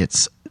Mystic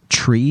Circuits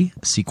Tree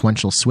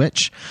sequential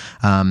switch.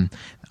 I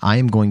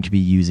am going to be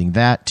using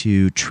that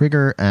to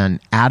trigger an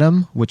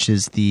Atom, which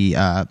is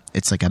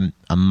it's like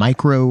a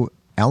micro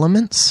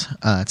Elements.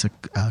 It's a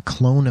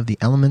clone of the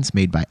Elements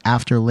made by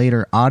After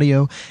Later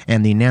Audio,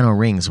 and the Nano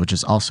Rings, which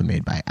is also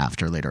made by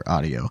After Later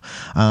Audio.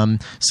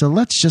 So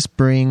let's just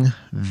bring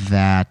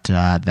that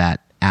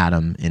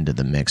Atom into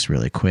the mix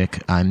really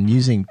quick. I'm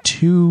using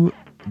two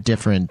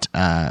different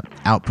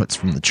outputs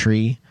from the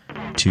tree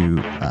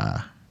to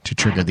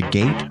trigger the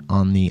gate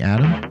on the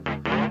Atom.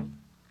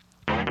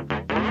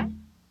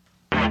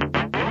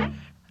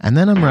 And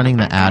then I'm running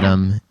the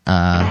Atom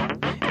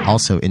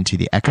also into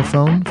the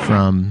Echophone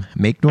from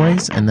Make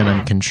Noise, and then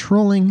I'm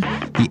controlling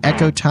the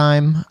echo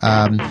time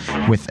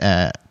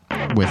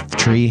with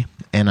Tree,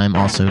 and I'm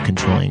also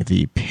controlling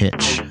the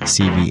pitch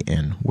CV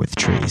in with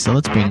Tree. So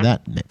let's bring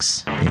that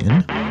mix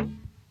in.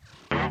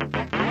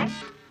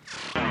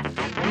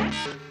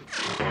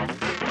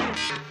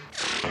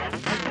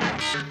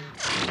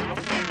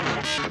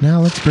 Now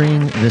let's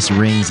bring this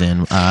Rings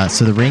in.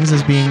 So the Rings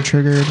is being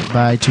triggered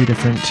by two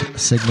different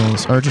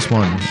signals, or just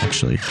one,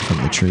 actually,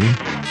 from the tree.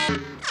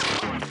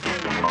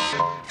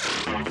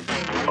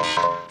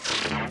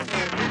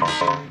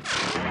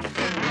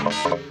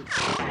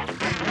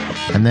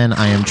 And then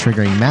I am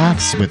triggering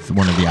Maths with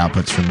one of the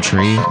outputs from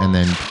Tree, and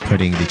then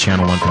putting the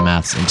channel 1 from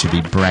Maths into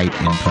the bright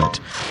input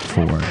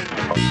for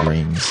the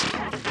Rings.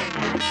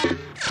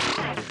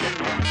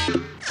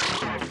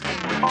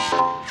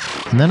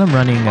 And then I'm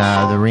running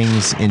the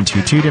rings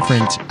into two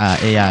different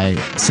AI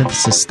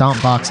synthesis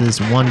stomp boxes,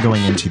 one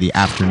going into the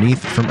Afterneath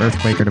from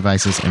Earthquaker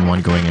devices and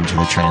one going into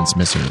the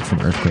Transmitter from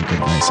Earthquaker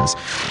devices.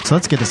 So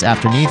let's get this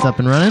Afterneath up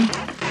and running.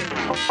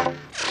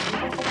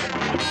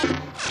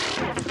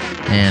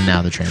 And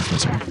now the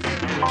Transmitter.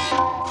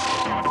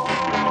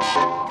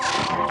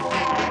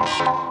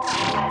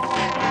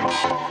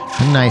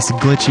 A nice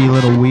glitchy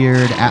little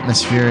weird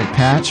atmospheric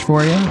patch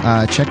for you.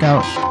 Check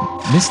out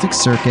Mystic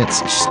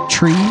Circuits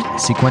Tree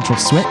Sequential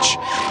Switch,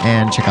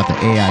 and check out the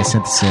AI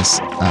Synthesis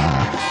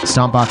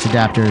Stompbox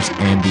adapters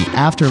and the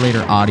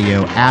Afterlater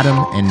Audio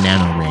Atom and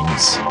Nano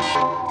Rings.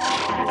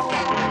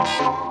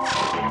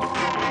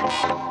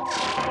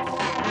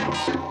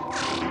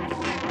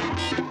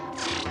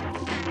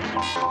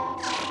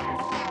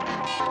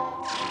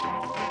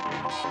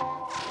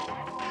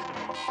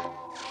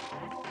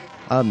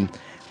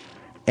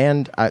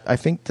 And I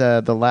think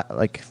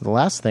the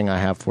last thing I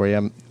have for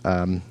you,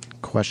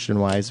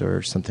 question-wise,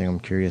 or something I'm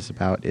curious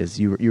about, is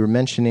you were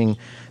mentioning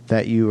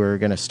that you were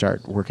going to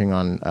start working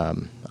on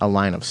a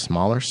line of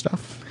smaller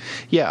stuff.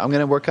 Yeah, I'm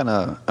going to work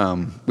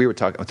on we were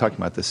talking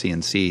about the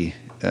CNC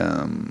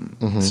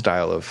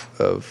style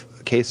of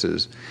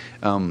cases.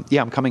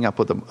 I'm coming up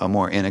with a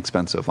more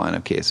inexpensive line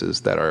of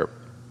cases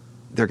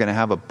they're going to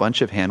have a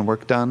bunch of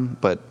handwork done,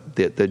 but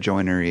the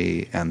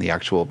joinery and the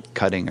actual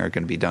cutting are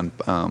going to be done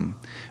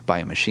by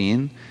a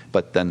machine,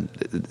 but then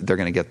they're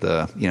going to get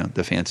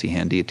the fancy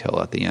hand detail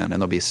at the end,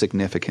 and they'll be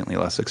significantly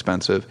less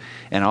expensive.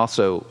 And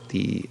also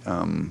these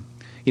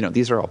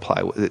are all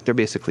plywood. They're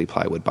basically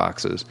plywood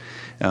boxes,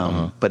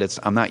 but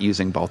I'm not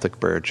using Baltic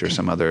birch or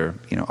some other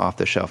off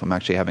the shelf. I'm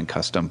actually having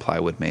custom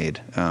plywood made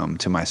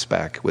to my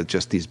spec with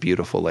just these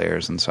beautiful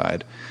layers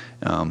inside.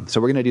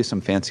 So we're going to do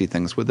some fancy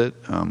things with it.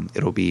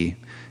 It'll be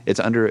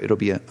under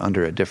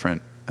a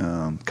different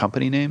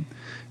company name.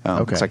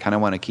 Because I kind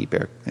of want to keep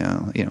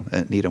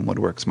Needham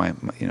Woodworks my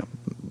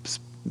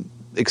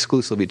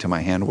exclusively to my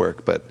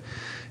handwork, but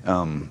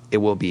it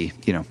will be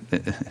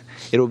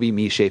it'll be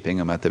me shaping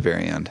them at the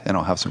very end, and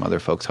I'll have some other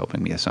folks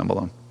helping me assemble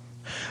them.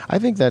 I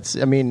think that's.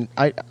 I mean,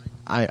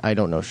 I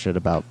don't know shit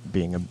about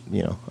being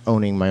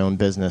owning my own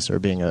business or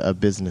being a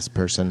business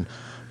person,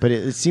 but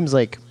it seems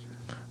like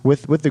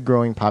with the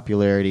growing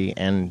popularity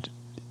and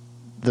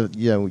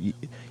the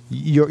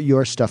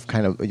your stuff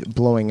kind of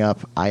blowing up,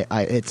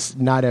 it's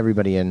not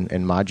everybody in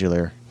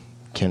modular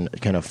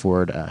can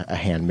afford a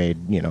handmade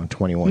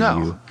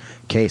 21U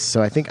case.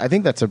 So I think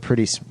that's a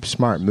pretty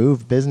smart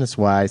move business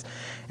wise,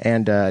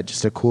 and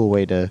just a cool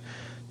way to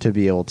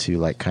be able to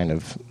like kind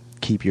of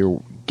get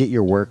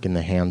your work in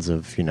the hands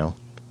of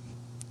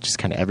just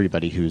kind of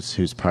everybody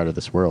who's part of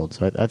this world.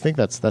 So I think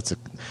that's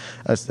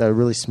a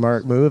really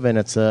smart move, and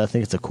I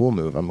think it's a cool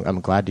move. I'm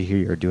glad to hear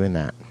you're doing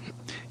that.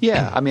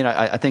 Yeah, I mean,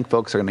 I think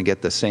folks are going to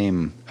get the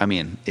same. I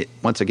mean,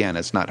 once again,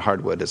 it's not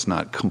hardwood. It's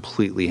not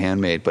completely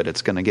handmade, but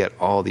it's going to get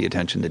all the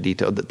attention to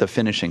detail, the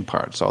finishing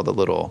parts, all the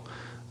little,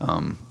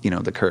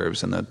 the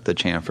curves and the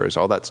chamfers,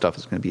 all that stuff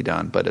is going to be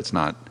done, but it's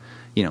not,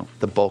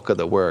 the bulk of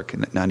the work,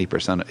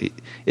 90%.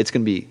 It's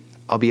going to be,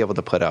 I'll be able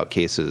to put out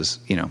cases,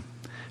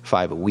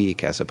 5 a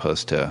week as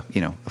opposed to,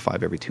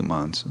 5 every 2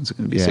 months. It's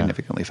going to be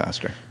significantly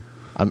faster.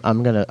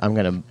 I'm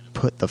gonna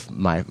put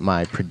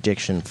my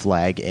prediction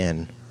flag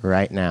in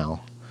right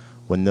now.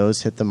 When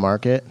those hit the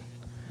market,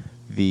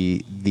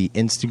 the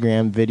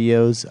Instagram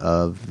videos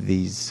of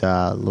these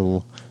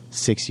little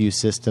 6U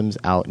systems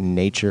out in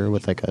nature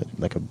with like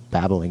a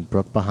babbling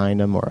brook behind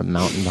them or a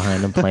mountain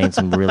behind them playing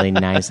some really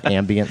nice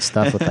ambient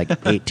stuff with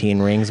like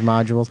 18 rings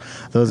modules,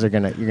 you're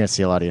gonna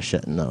see a lot of your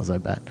shit in those, I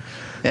bet.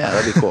 Yeah,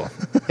 that'd be cool.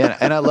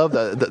 And I love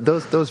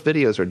those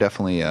videos are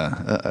definitely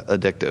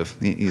addictive.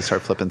 You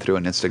start flipping through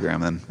on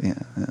Instagram, and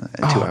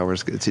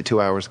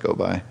 2 hours go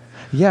by.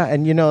 Yeah,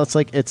 and it's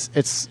like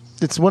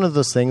it's one of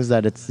those things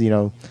that it's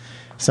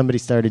somebody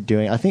started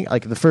doing. I think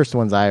like the first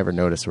ones I ever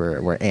noticed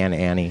were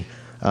Annie,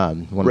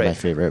 one of my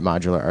favorite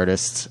modular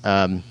artists.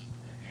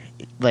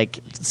 Like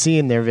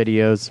seeing their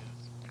videos,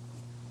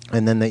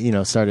 and then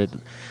they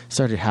started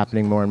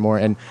happening more and more.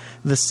 And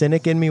the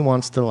cynic in me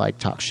wants to like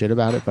talk shit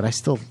about it, but I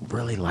still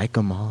really like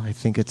them all. I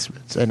think it's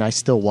and I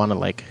still want to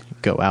like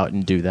go out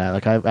and do that.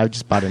 Like I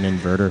just bought an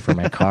inverter for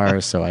my car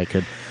so I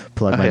could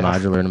plug my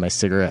modular into my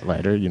cigarette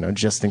lighter,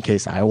 just in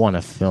case I want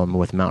to film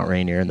with Mount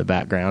Rainier in the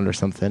background or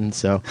something.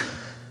 So,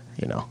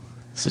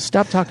 so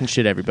stop talking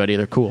shit, everybody.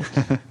 They're cool.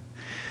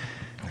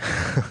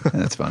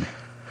 That's funny.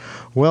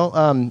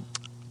 Well,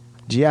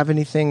 do you have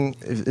anything?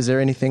 Is there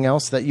anything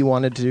else that you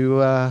wanted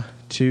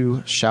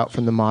to shout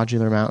from the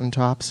modular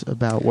mountaintops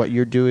about what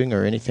you're doing,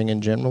 or anything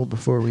in general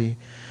before we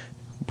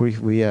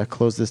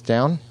close this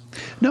down?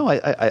 No,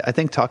 I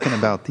think talking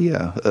about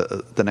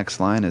the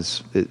next line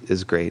is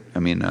great. I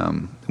mean,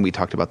 we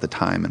talked about the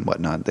time and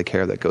whatnot, the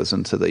care that goes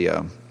into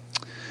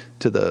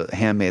the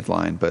handmade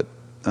line, but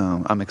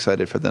I'm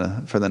excited for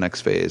the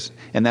next phase,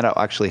 and that'll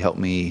actually help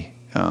me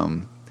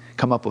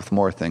come up with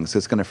more things.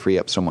 It's going to free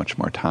up so much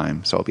more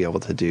time, so I'll be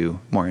able to do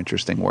more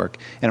interesting work.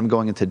 And I'm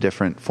going into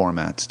different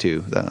formats too.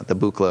 The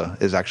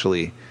Buchla is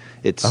actually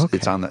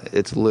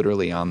it's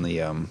literally on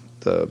the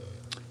the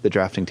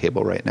drafting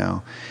table right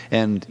now.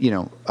 And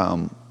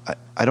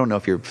I don't know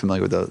if you're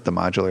familiar with the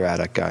Modular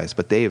Attic guys,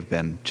 but they have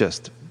been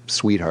just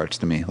sweethearts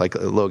to me. Like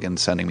Logan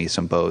sending me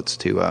some boats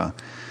to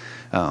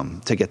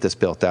get this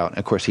built out. And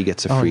of course, he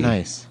gets a free.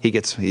 Nice. He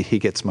gets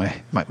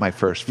my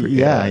first free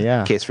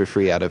case for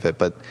free out of it.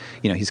 But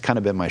he's kind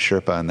of been my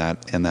Sherpa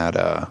in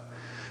that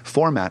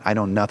format. I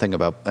know nothing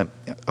about.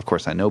 Of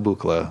course, I know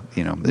Buchla,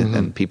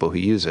 and people who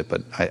use it,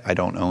 but I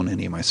don't own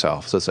any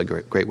myself. So it's a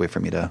great way for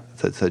me to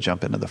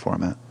jump into the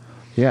format.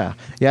 Yeah.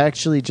 I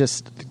actually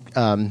just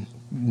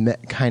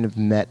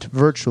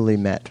virtually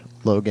met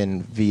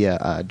Logan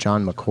via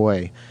John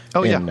McCoy.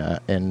 Oh, down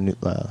in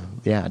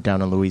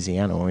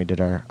Louisiana when we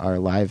did our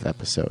live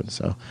episode.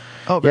 So,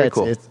 very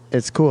cool.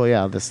 It's cool.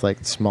 Yeah, this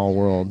like small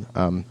world.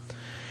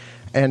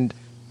 And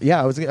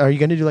yeah, are you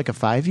going to do like a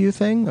 5U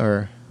thing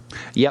or?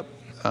 Yep.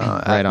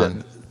 Right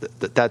on.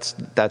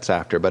 That's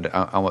after, but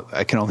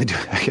I can only do.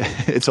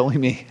 It's only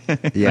me.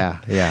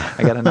 Yeah.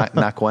 I got to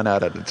knock one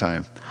out at a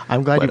time.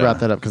 I'm glad you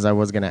brought that up because I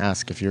was going to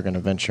ask if you're going to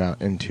venture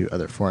out into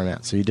other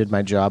formats. So you did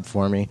my job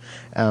for me,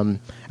 and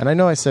I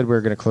know I said we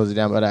were going to close it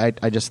down, but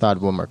I just thought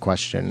of one more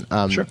question.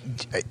 Sure.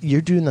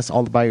 You're doing this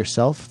all by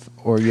yourself,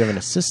 or you have an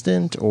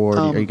assistant, or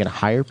are you going to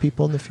hire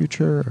people in the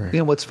future?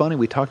 Or? What's funny,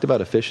 we talked about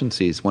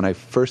efficiencies. When I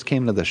first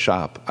came to the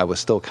shop, I was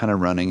still kind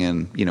of running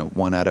in,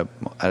 one at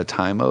a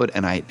time mode,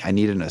 and I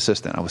needed an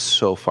assistant. I was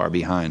so far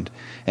behind.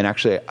 And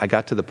actually, I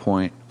got to the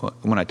point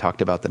when I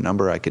talked about the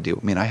number I could do.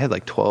 I mean, I had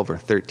like 12 or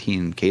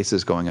 13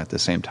 cases going at the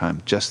same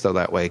time, just so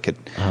that way I could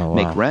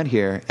make rent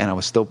here. And I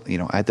was still,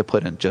 I had to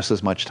put in just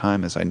as much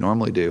time as I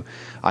normally do.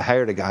 I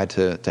hired a guy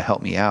to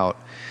help me out.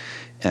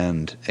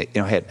 And I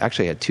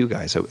had two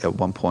guys at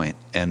one point,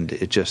 and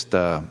it just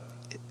let's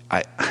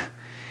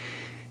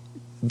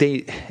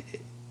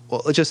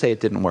just say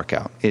it didn't work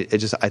out.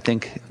 I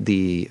think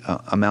the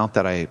amount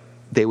that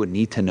they would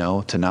need to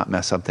know to not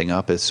mess something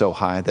up is so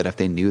high that if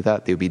they knew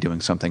that, they would be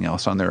doing something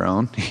else on their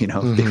own.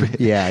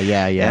 Mm-hmm.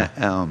 Yeah.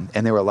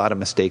 And there were a lot of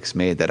mistakes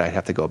made that I'd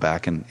have to go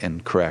back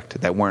and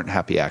correct that weren't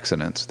happy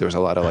accidents. There was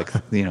a lot of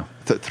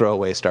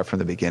throwaway, start from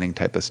the beginning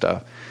type of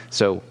stuff.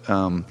 So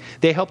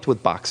they helped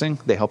with boxing.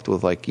 They helped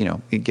with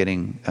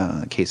getting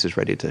cases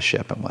ready to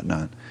ship and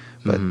whatnot.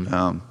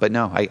 But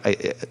no,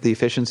 the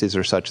efficiencies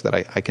are such that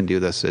I can do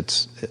this.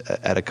 It's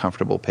at a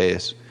comfortable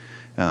pace.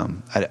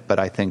 But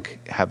I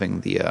think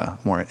having the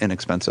more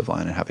inexpensive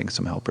line and having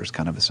some helpers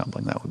kind of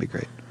assembling that would be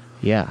great.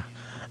 Yeah.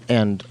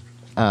 And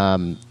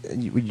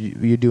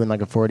you're doing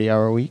like a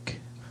 40-hour week?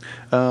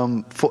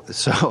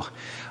 So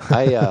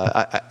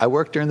I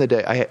work during the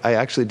day. I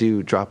actually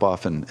do drop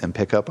off and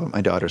pick up at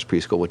my daughter's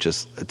preschool, which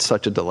it's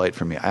such a delight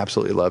for me. I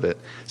absolutely love it.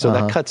 So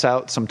that cuts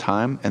out some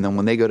time, and then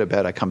when they go to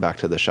bed, I come back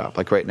to the shop.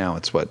 Like right now,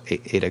 it's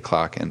 8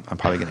 o'clock, and I'm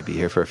probably going to be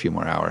here for a few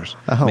more hours.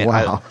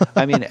 Wow!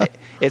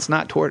 It's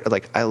not toward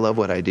I love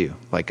what I do.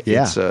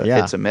 It's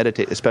a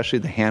meditative. Especially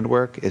the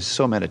handwork is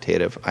so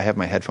meditative. I have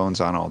my headphones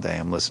on all day.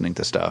 I'm listening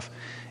to stuff.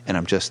 And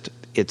I'm just,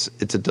 it's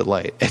a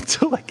delight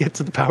until I get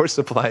to the power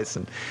supplies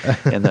and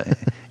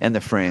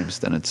the frames.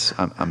 Then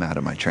I'm out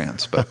of my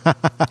trance. But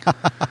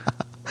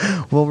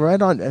well,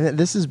 right on.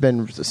 This has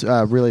been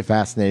really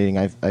fascinating.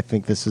 I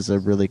think this is a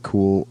really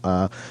cool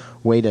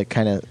way to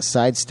kind of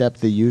sidestep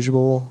the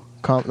usual,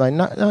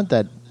 not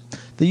that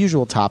the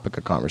usual topic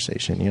of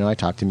conversation. I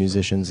talk to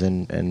musicians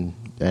and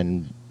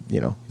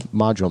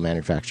module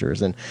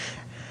manufacturers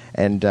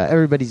and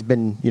everybody's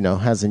been,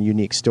 has a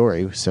unique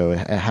story, so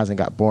it hasn't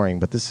got boring.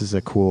 But this is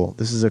a cool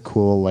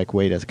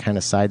way to kind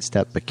of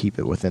sidestep, but keep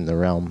it within the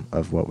realm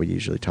of what we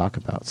usually talk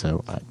about.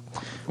 So,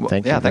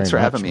 thanks for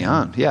having me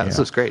on. Yeah, this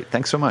was great.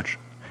 Thanks so much.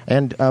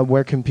 And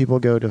where can people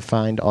go to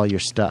find all your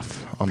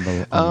stuff on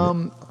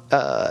the?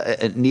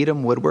 At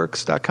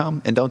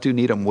needhamwoodworks.com. And don't do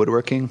Needham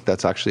Woodworking.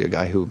 That's actually a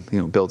guy who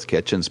builds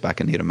kitchens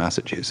back in Needham,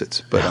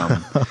 Massachusetts. But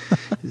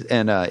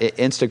and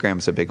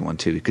Instagram's a big one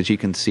too, because you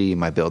can see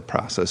my build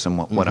process and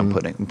what I'm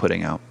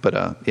putting out. But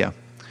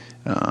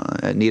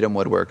at Needham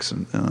Woodworks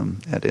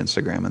at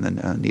Instagram, and then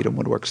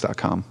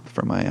needhamwoodworks.com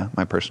for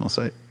my personal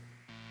site.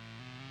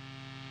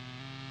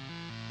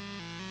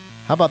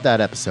 How about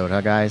that episode, huh,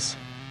 guys?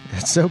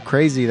 It's so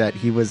crazy that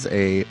he was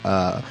a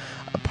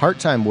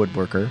part-time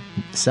woodworker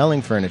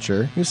selling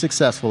furniture. He was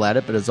successful at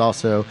it, but has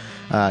also,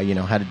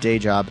 had a day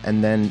job.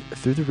 And then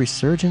through the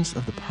resurgence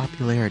of the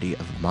popularity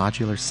of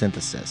modular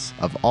synthesis,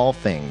 of all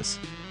things,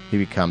 he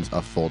becomes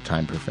a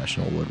full-time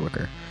professional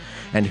woodworker.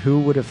 And who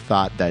would have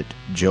thought that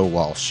Joe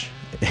Walsh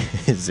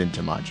is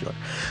into modular?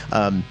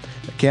 I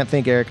can't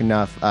thank Eric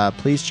enough.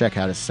 Please check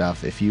out his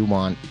stuff if you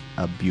want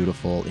a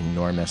beautiful,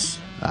 enormous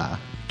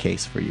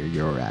case for your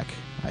Eurorack.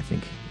 I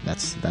think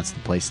that's the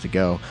place to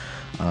go.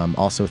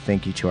 Also,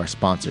 thank you to our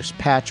sponsors,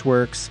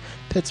 Patchworks,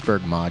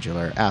 Pittsburgh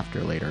Modular,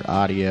 After Later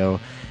Audio,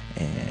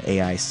 and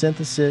AI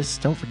Synthesis.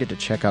 Don't forget to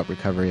check out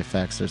Recovery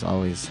Effects. There's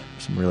always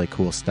some really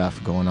cool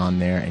stuff going on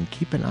there. And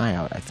keep an eye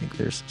out. I think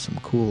there's some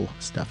cool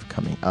stuff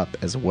coming up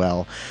as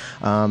well.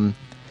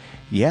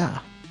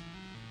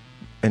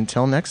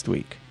 Until next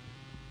week.